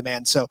heart for the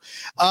man. So,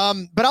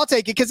 but I'll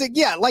take it because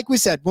like we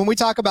said, when we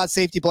talk about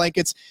safety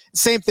blankets,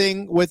 same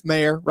thing with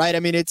Mayer, right? I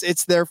mean,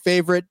 it's their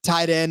favorite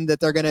tight end that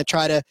they're going to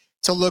try to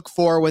look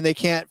for when they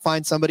can't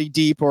find somebody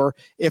deep, or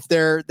if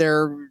they're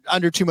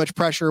under too much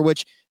pressure,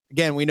 which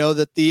again, we know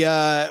that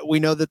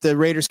the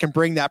Raiders can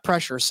bring that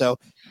pressure. So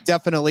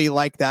definitely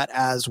like that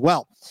as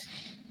well.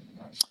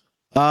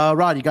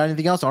 Rod, you got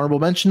anything else? Honorable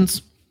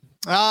mentions?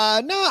 No,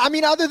 I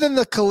mean, other than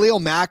the Khalil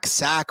Mack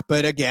sack,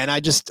 but again,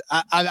 I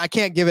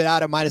can't give it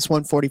out at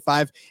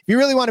 -145. If you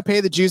really want to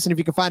pay the juice and if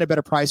you can find a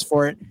better price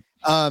for it,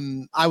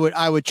 I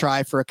would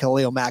try for a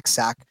Khalil Mack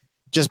sack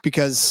just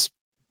because,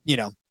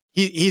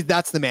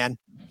 that's the man.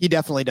 He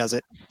definitely does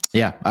it.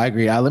 Yeah, I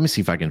agree. Let me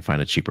see if I can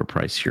find a cheaper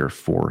price here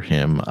for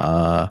him.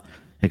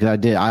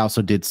 Because I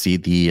also did see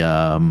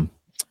the,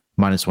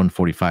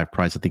 -145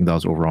 price. I think that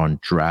was over on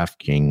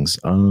DraftKings.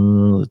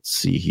 Let's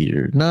see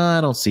here. No, I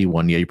don't see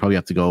one yet. You probably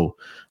have to go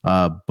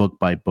book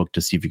by book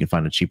to see if you can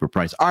find a cheaper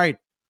price. All right,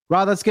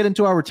 Rod, let's get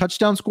into our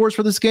touchdown scores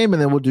for this game,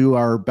 and then we'll do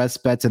our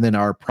best bets and then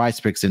our price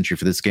picks entry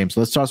for this game.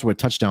 So let's start with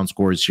touchdown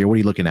scores here. What are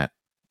you looking at?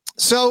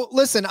 So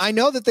listen, I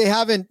know that they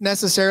haven't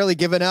necessarily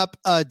given up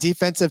a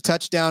defensive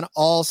touchdown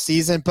all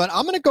season, but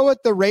I'm going to go with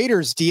the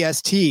Raiders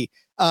DST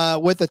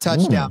with a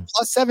touchdown.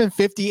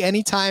 +750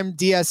 anytime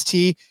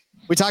DST.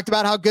 We talked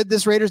about how good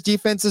this Raiders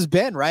defense has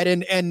been, right?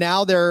 And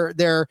now they're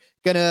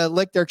going to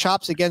lick their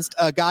chops against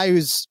a guy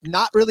who's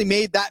not really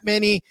made that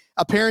many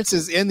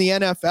appearances in the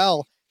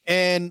NFL.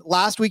 And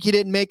last week he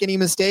didn't make any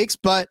mistakes,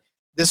 but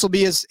this will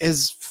be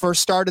his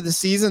first start of the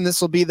season. This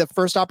will be the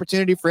first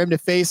opportunity for him to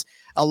face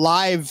a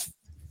live,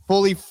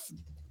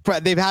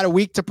 they've had a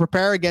week to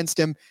prepare against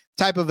him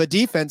type of a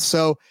defense.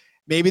 So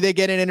maybe they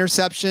get an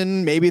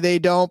interception, maybe they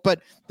don't.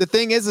 But the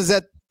thing is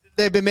that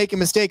they've been making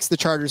mistakes, the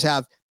Chargers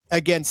have,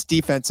 against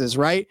defenses,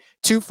 right?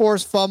 2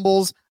 forced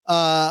fumbles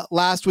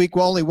last week,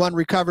 well, only 1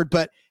 recovered.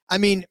 But I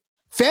mean,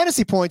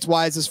 fantasy points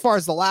wise, as far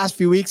as the last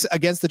few weeks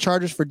against the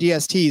Chargers for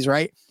DSTs,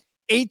 right?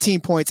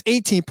 18 points,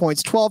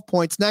 12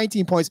 points,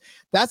 19 points.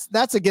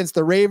 That's against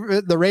the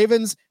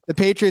Ravens, the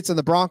Patriots, and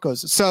the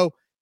Broncos. So,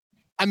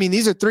 I mean,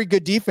 these are 3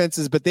 good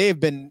defenses, but they have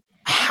been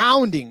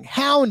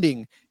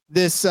hounding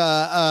this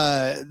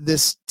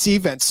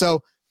defense.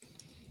 So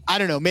I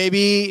don't know,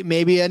 maybe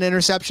an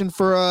interception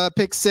for a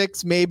pick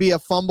six, maybe a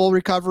fumble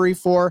recovery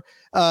for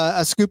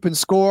a scoop and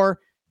score.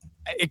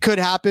 It could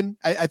happen.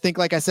 I think,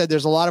 like I said,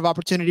 there's a lot of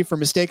opportunity for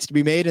mistakes to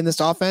be made in this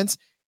offense.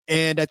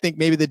 And I think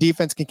maybe the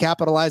defense can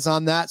capitalize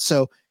on that.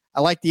 So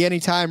I like the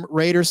anytime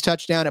Raiders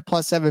touchdown at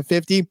plus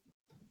 750.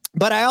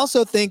 But I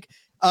also think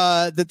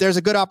that there's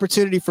a good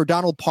opportunity for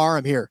Donald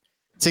Parham here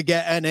to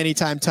get an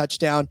anytime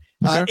touchdown.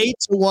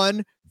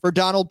 8-1 for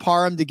Donald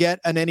Parham to get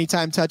an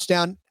anytime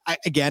touchdown.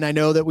 I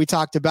know that we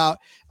talked about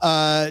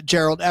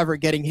Gerald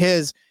Everett getting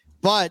his,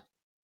 but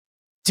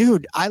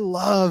dude, I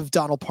love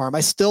Donald Parham.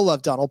 I still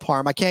love Donald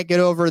Parham. I can't get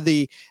over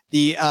the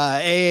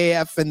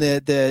AAF and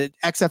the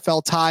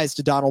XFL ties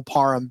to Donald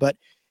Parham, but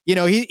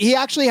he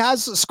actually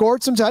has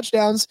scored some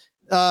touchdowns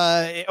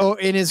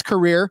in his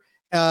career.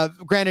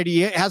 Granted,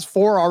 he has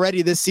 4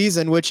 already this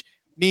season, which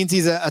means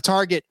he's a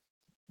target.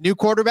 New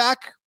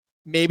quarterback,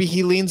 maybe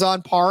he leans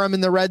on Parham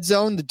in the red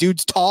zone. The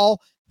dude's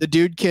tall. The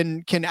dude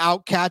can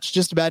outcatch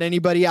just about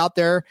anybody out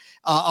there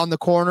on the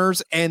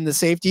corners and the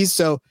safeties.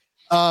 So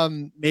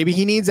maybe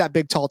he needs that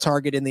big, tall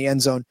target in the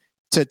end zone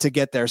to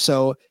get there.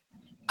 So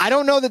I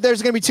don't know that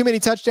there's going to be too many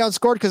touchdowns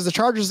scored because the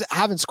Chargers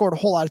haven't scored a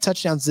whole lot of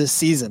touchdowns this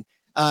season.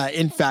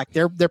 In fact,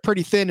 they're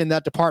pretty thin in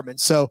that department.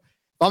 So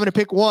if I'm going to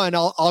pick one,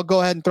 I'll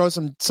go ahead and throw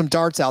some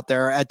darts out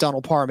there at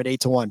Donald Parham at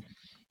 8-1.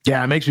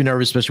 Yeah, it makes me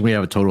nervous, especially when we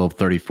have a total of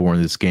 34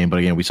 in this game. But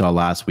again, we saw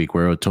last week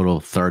where a total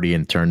of 30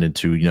 and turned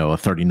into, a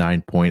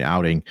 39-point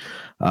outing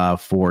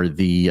for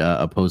the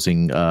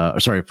opposing,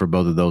 for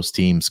both of those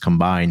teams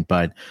combined.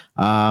 But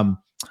when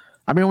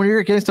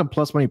you're getting some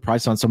plus money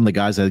price on some of the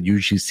guys that I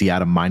usually see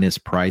at a minus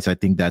price, I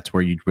think that's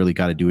where you really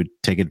got to do it,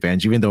 take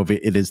advantage, even though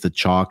it is the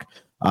chalk.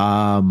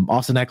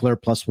 Austin Eckler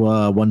plus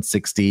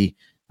 160.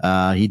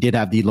 He did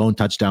have the lone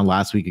touchdown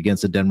last week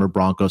against the Denver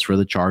Broncos for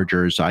the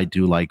Chargers. I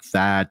do like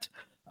that.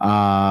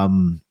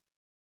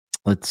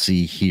 Let's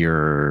see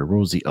here. What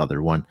was the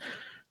other one?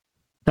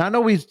 Now I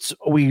know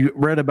we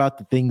read about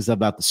the things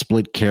about the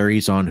split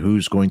carries on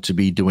who's going to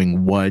be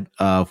doing what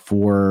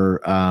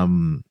for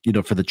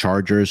the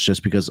Chargers,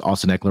 just because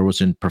Austin Eckler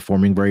wasn't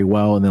performing very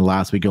well, and then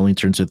last week only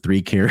turns to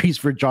 3 carries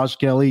for Josh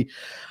Kelly.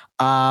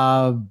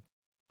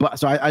 But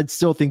so I'd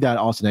still think that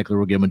Austin Eckler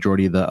will get a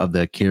majority of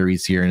the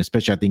carries here, and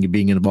especially I think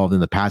being involved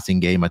in the passing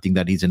game, I think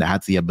that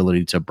has the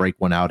ability to break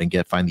one out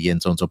and find the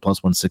end zone. So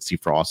plus 160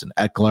 for Austin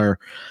Eckler.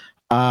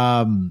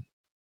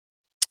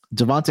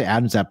 Devontae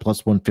Adams at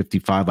plus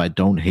 155. I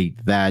don't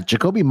hate that.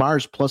 Jacoby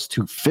Myers plus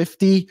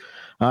 250.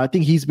 I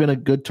think he's been a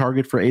good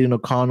target for Aiden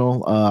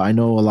O'Connell. I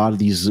know a lot of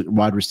these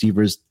wide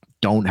receivers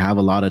don't have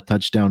a lot of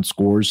touchdown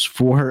scores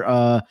for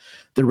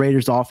the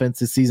Raiders offense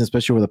this season,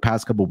 especially over the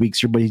past couple of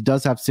weeks here, but he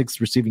does have 6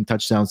 receiving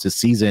touchdowns this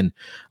season.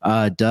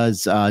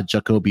 Does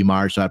Jacoby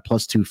Myers. So at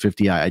plus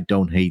 250, I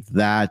don't hate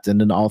that. And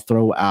then I'll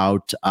throw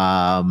out,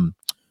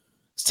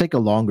 let's take a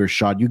longer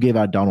shot. You gave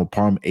out Donald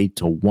Parham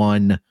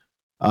 8-1.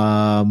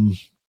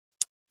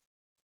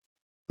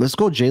 Let's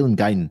go Jalen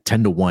Guyton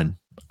 10-1.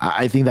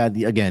 I think that,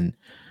 again,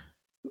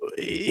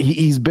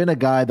 he's been a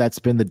guy that's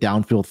been the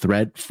downfield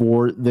threat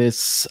for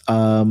this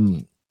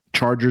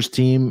Chargers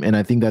team, and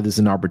I think that is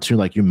an opportunity,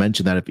 like you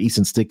mentioned, that if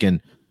Easton Stick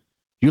and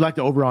you like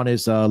the over on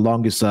his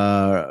longest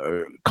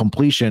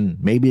completion,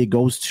 maybe it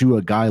goes to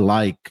a guy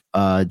like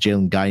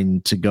Jalen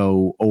Guyton to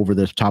go over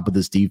the top of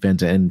this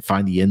defense and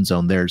find the end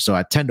zone there. So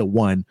at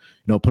 10-1,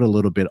 put a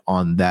little bit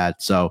on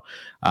that. So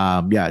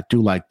I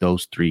do like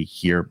those 3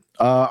 here.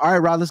 All right,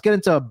 Rod, let's get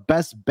into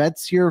best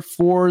bets here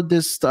for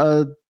this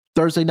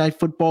Thursday night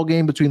football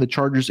game between the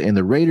Chargers and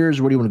the Raiders.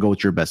 Where do you want to go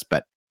with your best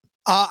bet?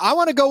 I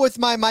want to go with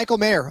my Michael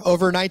Mayer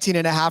over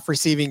 19.5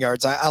 receiving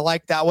yards. I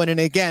like that one. And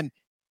again,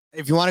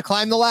 if you want to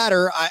climb the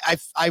ladder,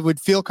 I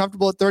would feel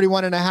comfortable at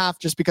 31.5,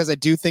 just because I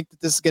do think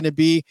that this is going to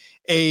be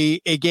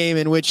a game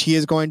in which he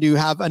is going to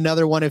have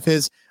another one of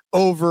his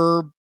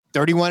over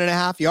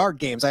 31.5 yard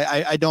games.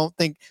 I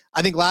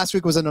think last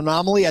week was an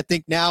anomaly. I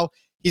think now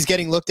he's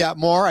getting looked at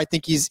more. I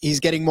think he's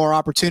getting more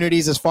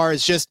opportunities as far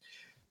as just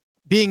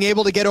being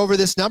able to get over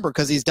this number,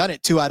 because he's done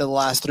it 2 out of the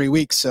last 3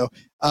 weeks. So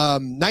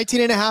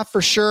 19.5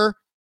 for sure.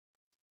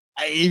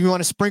 If you want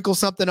to sprinkle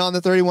something on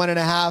the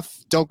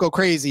 31.5, don't go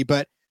crazy,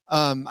 but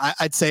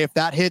I'd say if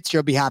that hits,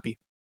 you'll be happy.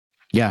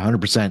 Yeah,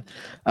 100%.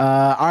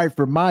 All right,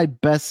 for my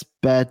best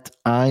bet,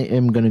 I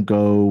am going to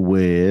go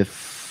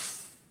with...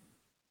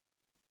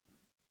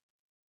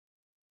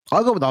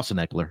 I'll go with Austin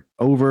Eckler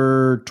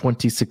over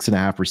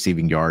 26.5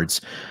 receiving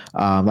yards.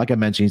 Like I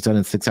mentioned, he's done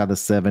in 6 out of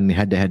 7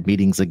 head-to-head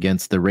meetings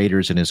against the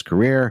Raiders in his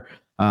career.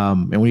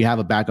 And when you have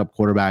a backup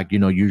quarterback,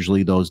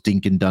 usually those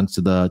dink and dunks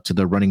to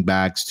the running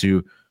backs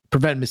to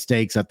prevent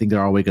mistakes, I think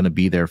they're always going to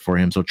be there for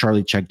him. So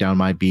Charlie checkdown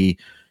might be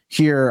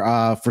here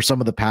for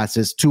some of the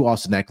passes to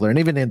Austin Eckler, and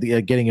even in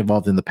the getting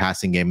involved in the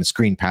passing game and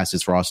screen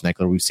passes for Austin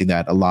Eckler. We've seen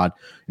that a lot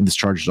in this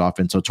Chargers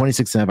offense. So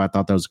 26.5, I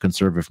thought that was a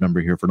conservative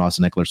number here for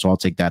Austin Eckler, so I'll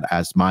take that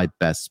as my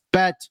best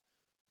bet.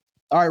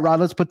 All right, Rod,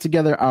 let's put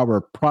together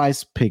our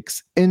prize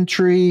picks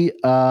entry.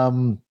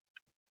 I'll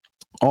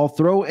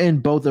throw in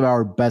both of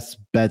our best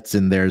bets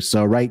in there.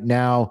 So right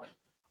now,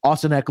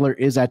 Austin Eckler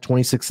is at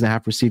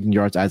 26.5 receiving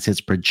yards as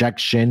his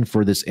projection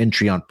for this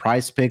entry on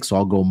Prize Picks. So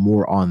I'll go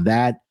more on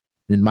that.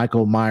 Then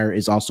Michael Mayer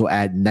is also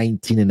at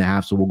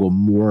 19.5. So we'll go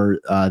more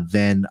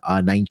than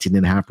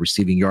 19.5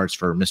 receiving yards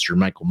for Mr.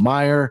 Michael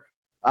Mayer.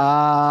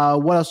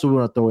 What else do we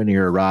want to throw in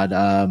here, Rod?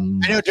 I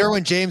know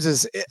Derwin James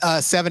is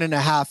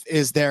 7.5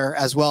 is there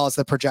as well as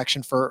the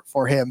projection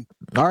for him.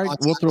 All right,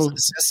 we'll throw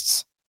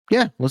assists.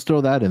 Yeah, let's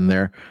throw that in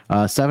there.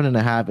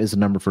 7.5 is a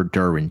number for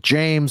Derwin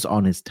James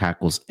on his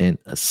tackles and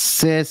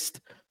assist.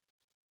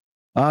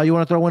 You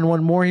want to throw in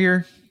one more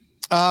here?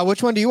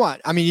 Which one do you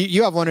want? I mean,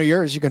 you have one of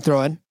yours you can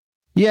throw in.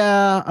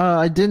 Yeah,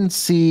 I didn't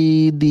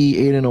see the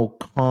Aiden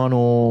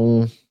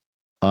O'Connell.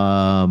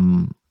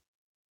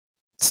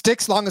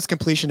 Stick's longest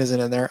completion isn't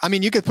in there. I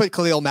mean, you could put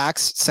Khalil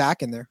Mack's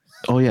sack in there.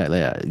 Oh,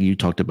 yeah. You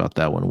talked about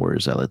that one. Where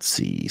is that? Let's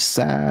see.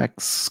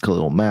 Sacks,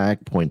 Khalil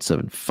Mack,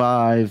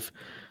 0.75.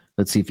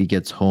 Let's see if he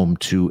gets home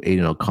to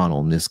Aiden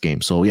O'Connell in this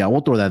game. So, yeah,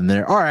 we'll throw that in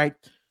there. All right.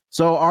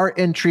 So, our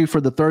entry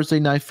for the Thursday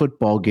night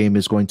football game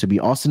is going to be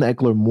Austin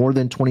Eckler, more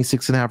than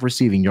 26.5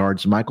 receiving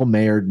yards. Michael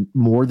Mayer,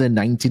 more than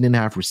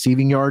 19.5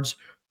 receiving yards.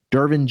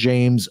 Derwin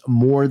James,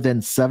 more than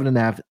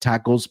 7.5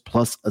 tackles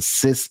plus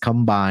assists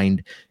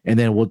combined. And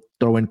then we'll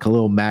throw in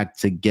Khalil Mack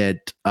to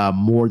get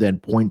more than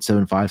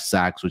 0.75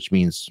 sacks, which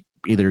means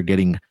either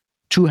getting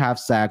 2 half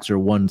sacks or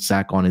 1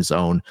 sack on his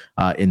own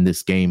in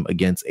this game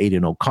against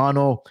Aiden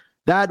O'Connell.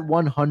 That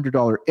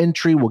 $100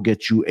 entry will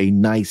get you a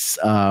nice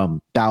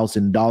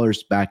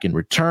 $1,000 back in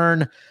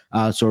return.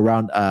 So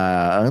around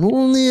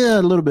only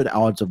a little bit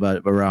odds of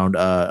around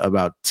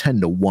about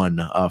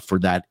 10-1 for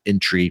that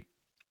entry.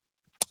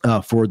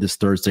 For this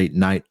Thursday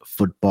night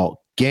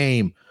football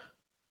game.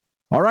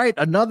 All right,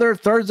 another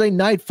Thursday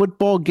night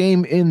football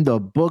game in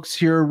the books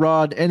here,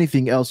 Rod.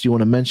 Anything else you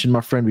want to mention,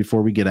 my friend,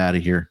 before we get out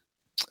of here?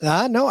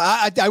 No,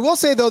 I will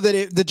say, though,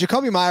 that the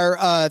Jacoby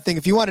Meyer thing,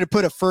 if you wanted to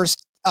put a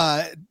first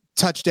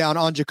touchdown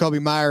on Jacoby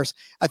Myers,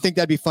 I think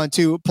that'd be fun,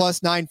 too.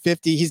 Plus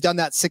 950. He's done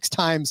that 6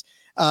 times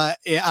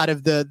out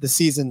of the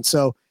season.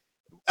 So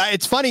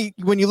it's funny,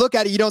 when you look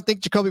at it, you don't think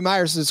Jacoby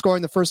Myers is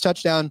scoring the first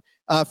touchdown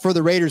for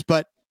the Raiders,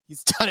 but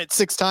he's done it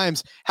 6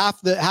 times,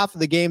 half of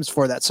the games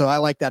for that. So I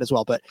like that as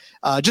well. But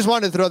just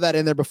wanted to throw that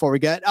in there before we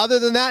get. Other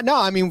than that, no,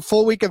 I mean,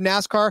 full week of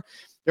NASCAR.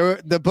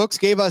 The books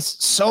gave us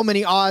so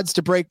many odds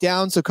to break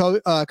down. So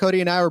Cody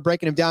and I were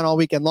breaking them down all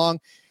weekend long.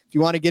 If you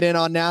want to get in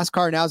on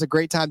NASCAR, now's a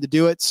great time to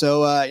do it.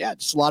 So yeah,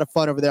 just a lot of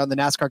fun over there on the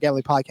NASCAR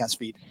Gambling Podcast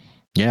feed.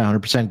 Yeah,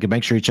 100%.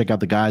 Make sure you check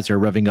out the guys who are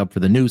revving up for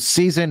the new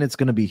season. It's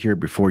going to be here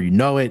before you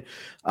know it.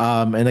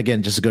 And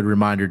again, just a good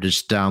reminder,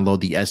 just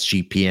download the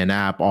SGPN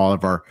app. All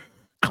of our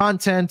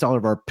content, all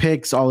of our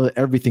picks,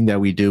 everything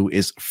that we do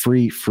is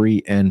free.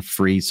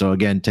 So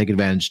again, take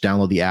advantage,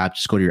 download the app,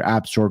 just go to your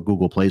app store,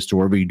 Google Play Store,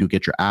 wherever you do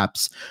get your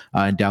apps,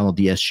 and download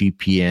the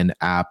SGPN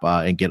app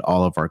and get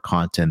all of our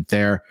content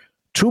there.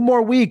 2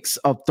 more weeks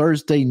of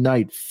Thursday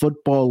night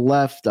football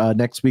left.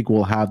 Next week,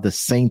 we'll have the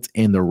Saints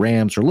and the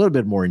Rams. Are a little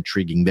bit more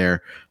intriguing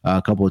there.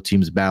 A couple of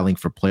teams battling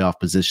for playoff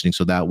positioning,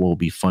 so that will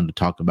be fun to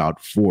talk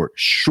about for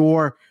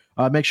sure.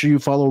 Make sure you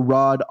follow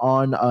Rod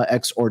on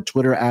X or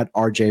Twitter at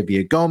RJ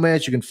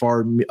Villagomez. You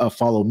can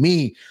follow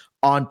me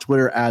on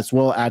Twitter as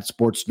well at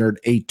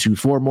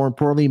SportsNerd824. More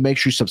importantly, make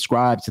sure you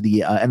subscribe to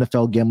the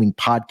NFL Gambling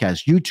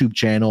Podcast YouTube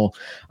channel.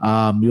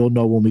 You'll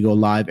know when we go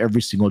live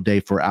every single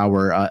day for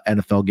our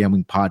NFL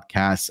Gambling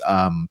Podcast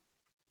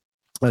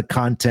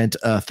content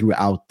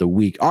throughout the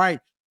week. All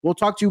right. We'll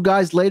talk to you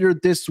guys later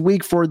this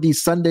week for the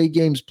Sunday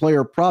Games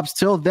player props.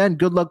 Till then,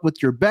 good luck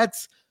with your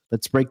bets.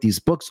 Let's break these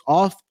books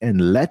off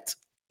and let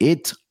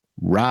it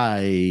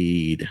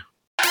ride.